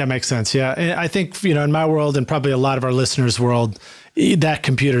 right. That makes sense. Yeah. And I think, in my world and probably a lot of our listeners' world, that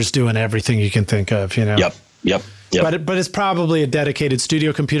computer's doing everything you can think of, you know? Yep. But it's probably a dedicated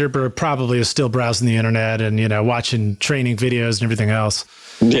studio computer, but it probably is still browsing the internet and, you know, watching training videos and everything else.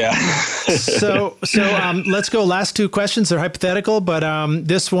 Yeah. So let's go. Last two questions. They're hypothetical, but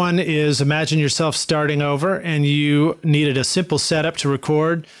this one is, imagine yourself starting over and you needed a simple setup to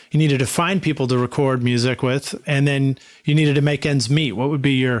record. You needed to find people to record music with, and then you needed to make ends meet. What would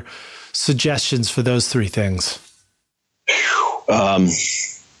be your suggestions for those three things?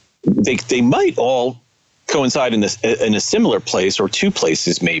 They might all coincide in a similar place, or two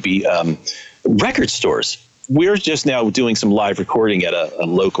places maybe. Record stores. We're just now doing some live recording at a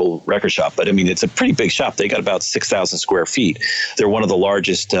local record shop, but I mean, it's a pretty big shop. They got about 6,000 square feet. They're one of the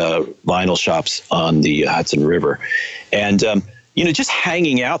largest vinyl shops on the Hudson River. And, you know, just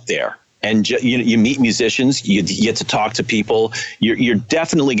hanging out there, and you meet musicians, you get to talk to people. You're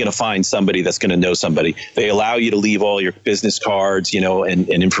definitely going to find somebody that's going to know somebody. They allow you to leave all your business cards, you know, and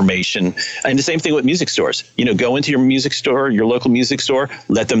information. And the same thing with music stores. You know, go into your music store, your local music store,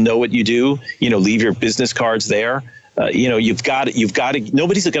 let them know what you do. You know, leave your business cards there. You know, you've got to,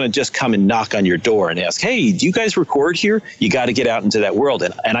 nobody's going to just come and knock on your door and ask, hey, do you guys record here? You got to get out into that world.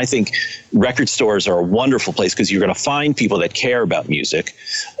 And I think record stores are a wonderful place because you're going to find people that care about music,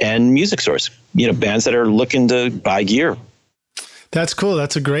 and music stores, you know, bands that are looking to buy gear. That's cool.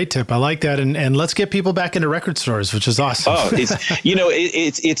 That's a great tip. I like that. And let's get people back into record stores, which is awesome. Oh, it's, you know,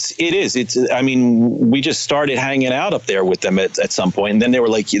 it is. I mean, we just started hanging out up there with them at some point, and then they were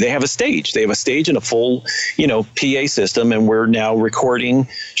like, they have a stage. They have a stage and a full, you know, PA system, and we're now recording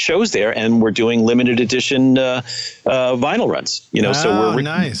shows there, and we're doing limited edition vinyl runs. You know, so we're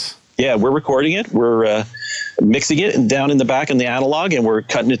nice. Yeah, we're recording it. We're mixing it down in the back in the analog, and we're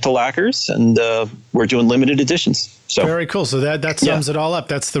cutting it to lacquers, and we're doing limited editions. So very cool. So that sums it all up.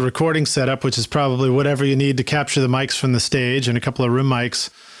 That's the recording setup, which is probably whatever you need to capture the mics from the stage and a couple of room mics.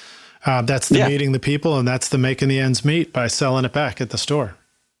 That's the meeting the people, and that's the making the ends meet by selling it back at the store.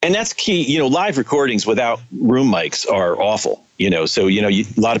 And that's key. You know, live recordings without room mics are awful. You know, so, you know, a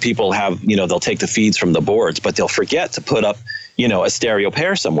lot of people have, you know, they'll take the feeds from the boards, but they'll forget to put up, you know, a stereo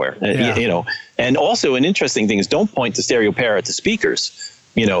pair somewhere, you know. And also an interesting thing is, don't point the stereo pair at the speakers,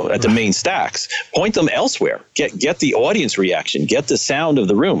 you know, at the main stacks. Point them elsewhere. Get the audience reaction. Get the sound of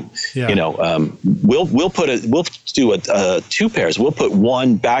the room. Yeah. You know, we'll do two pairs. We'll put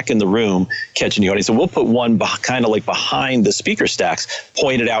one back in the room, catching the audience, and we'll put one kind of like behind the speaker stacks,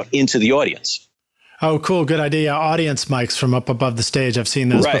 pointed out into the audience. Oh, cool. Good idea. Audience mics from up above the stage. I've seen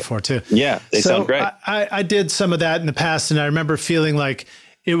those before too. Yeah, they sound great. I did some of that in the past, and I remember feeling like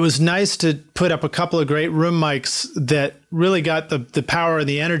it was nice to put up a couple of great room mics that really got the power and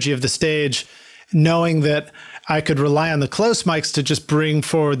the energy of the stage, knowing that I could rely on the close mics to just bring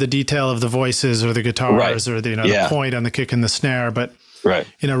forward the detail of the voices or the guitars or the, the point on the kick and the snare, but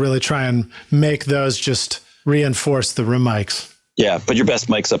you know, really try and make those just reinforce the room mics. Yeah, put your best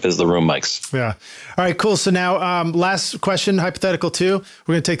mics up as the room mics. Yeah. All right, cool. So now, last question, hypothetical 2.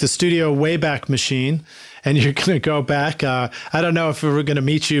 We're going to take the studio Wayback Machine, and you're going to go back. I don't know if we were going to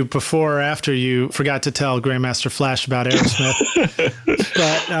meet you before or after you forgot to tell Grandmaster Flash about Aerosmith,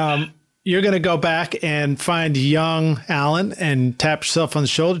 but you're going to go back and find young Alan and tap yourself on the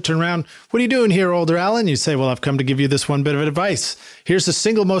shoulder, turn around. What are you doing here, older Alan? You say, well, I've come to give you this one bit of advice. Here's the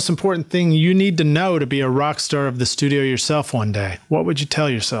single most important thing you need to know to be a rock star of the studio yourself one day. What would you tell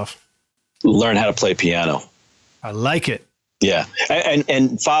yourself? Learn how to play piano. I like it. Yeah.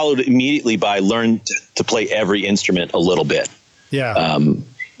 And followed immediately by learn to play every instrument a little bit. Yeah.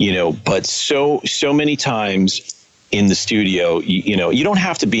 You know, but so many times in the studio, you know, you don't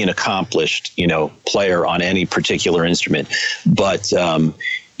have to be an accomplished, you know, player on any particular instrument, but,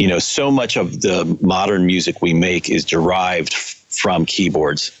 you know, so much of the modern music we make is derived from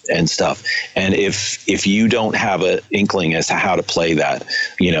keyboards and stuff. And if you don't have an inkling as to how to play that,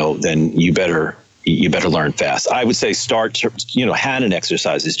 you know, then you better learn fast. I would say start, you know, hand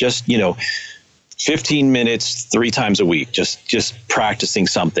exercises, just, you know, 15 minutes, 3 times a week, just practicing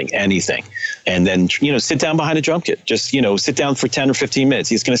something, anything. And then, you know, sit down behind a drum kit, just, you know, sit down for 10 or 15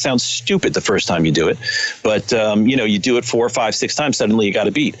 minutes. It's going to sound stupid the first time you do it, but, you know, you do it 4, 5, 6 times, suddenly you got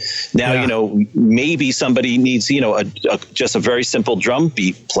a beat. Now, you know, maybe somebody needs, you know, just a very simple drum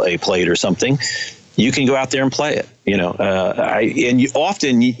beat played or something. You can go out there and play it, you know,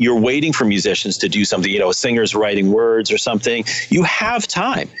 often you're waiting for musicians to do something, you know, a singer's writing words or something. You have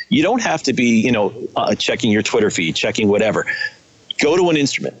time. You don't have to be, you know, checking your Twitter feed, checking whatever. Go to an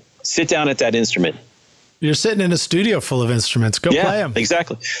instrument, sit down at that instrument, You're sitting in a studio full of instruments. Go play them.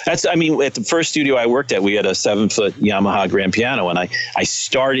 Exactly. At the first studio I worked at, we had a 7-foot Yamaha grand piano, and I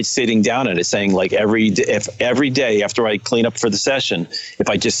started sitting down at it, saying like every day after I clean up for the session, if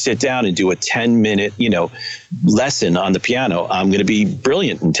I just sit down and do a 10-minute, lesson on the piano, I'm going to be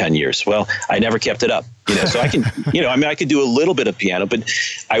brilliant in 10 years. Well, I never kept it up, so I can, I could do a little bit of piano, but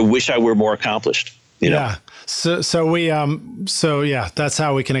I wish I were more accomplished. Yeah. So that's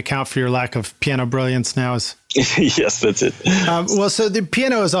how we can account for your lack of piano brilliance now is. Yes, that's it. So the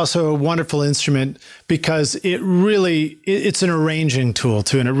piano is also a wonderful instrument because it's an arranging tool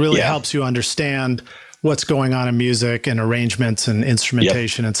too. And it really helps you understand what's going on in music and arrangements and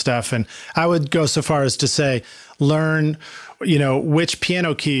instrumentation and stuff. And I would go so far as to say, learn, which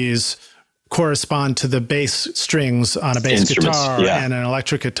piano keys correspond to the bass strings on a bass guitar and an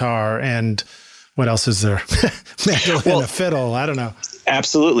electric guitar and what else is there? Mandolin, a fiddle. I don't know.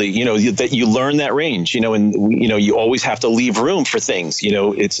 Absolutely. That you learn that range, and, you always have to leave room for things.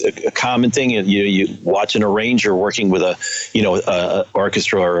 It's a common thing. You watch an arranger working with a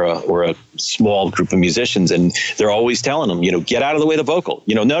orchestra or a small group of musicians, and they're always telling them, get out of the way of the vocal.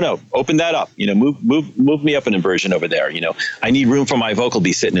 No, open that up. Move me up an inversion over there. I need room for my vocal to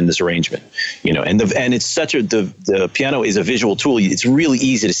be sitting in this arrangement. And it's such the piano is a visual tool. It's really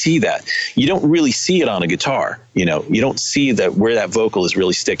easy to see that. You don't really see it on a guitar. You don't see that where that vocal is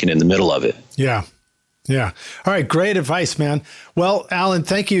really sticking in the middle of it. Yeah. Yeah. All right. Great advice, man. Well, Alan,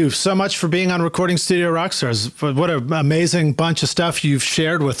 thank you so much for being on Recording Studio Rockstars. What an amazing bunch of stuff you've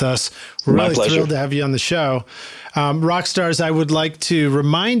shared with us. We're really thrilled to have you on the show. Rockstars, I would like to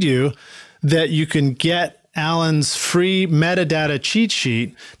remind you that you can get Alan's free metadata cheat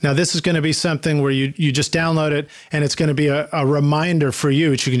sheet. Now, this is going to be something where you just download it, and it's going to be a reminder for you,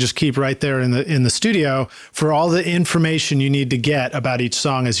 which you can just keep right there in the studio for all the information you need to get about each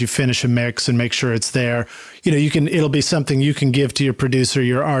song as you finish a mix and make sure it's there. It'll be something you can give to your producer,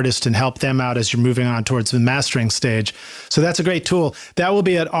 your artist, and help them out as you're moving on towards the mastering stage. So that's a great tool. That will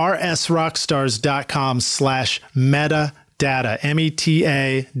be at rsrockstars.com/metadata.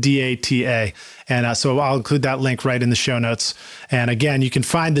 METADATA. And so I'll include that link right in the show notes. And again, you can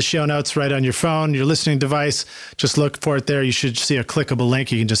find the show notes right on your phone, your listening device. Just look for it there. You should see a clickable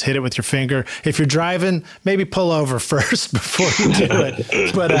link. You can just hit it with your finger. If you're driving, maybe pull over first before you do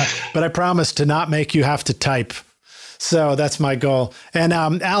it. But I promise to not make you have to type. So that's my goal. And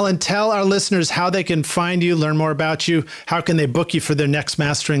Alan, tell our listeners how they can find you, learn more about you. How can they book you for their next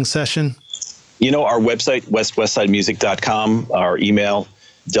mastering session? Our website, westsidemusic.com, our email,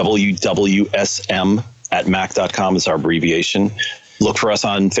 wwsm@mac.com is our abbreviation. Look for us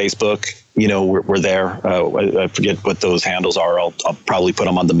on Facebook. We're there. I forget what those handles are. I'll probably put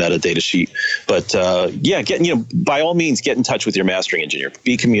them on the metadata sheet. But by all means, get in touch with your mastering engineer.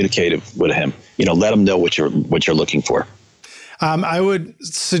 Be communicative with him. Let him know what you're looking for. I would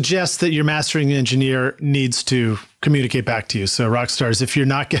suggest that your mastering engineer needs to communicate back to you. So Rockstars, if you're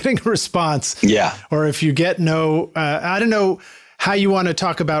not getting a response, or if you get I don't know how you want to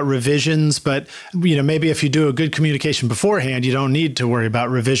talk about revisions, but maybe if you do a good communication beforehand, you don't need to worry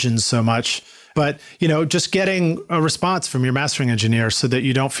about revisions so much. But, just getting a response from your mastering engineer so that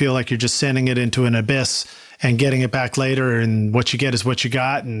you don't feel like you're just sending it into an abyss and getting it back later, and what you get is what you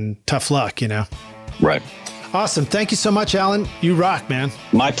got, and tough luck, Right. Awesome. Thank you so much, Alan. You rock, man.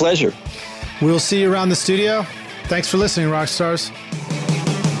 My pleasure. We'll see you around the studio. Thanks for listening, Rockstars.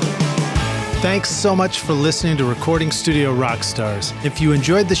 Thanks so much for listening to Recording Studio Rockstars. If you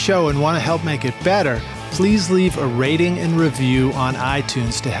enjoyed the show and want to help make it better, please leave a rating and review on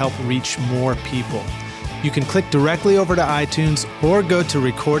iTunes to help reach more people. You can click directly over to iTunes or go to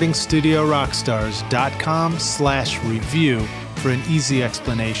recordingstudiorockstars.com/review for an easy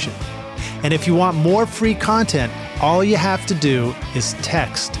explanation. And if you want more free content, all you have to do is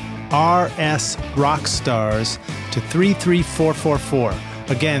text RS Rockstars to 33444.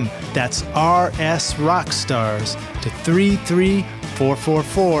 Again, that's RS Rockstars to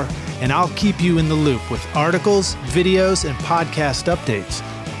 33444, and I'll keep you in the loop with articles, videos, and podcast updates.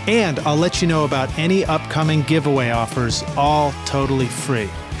 And I'll let you know about any upcoming giveaway offers, all totally free.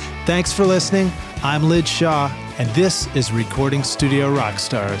 Thanks for listening. I'm Lij Shaw, and this is Recording Studio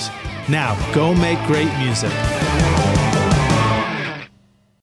Rockstars. Now, go make great music.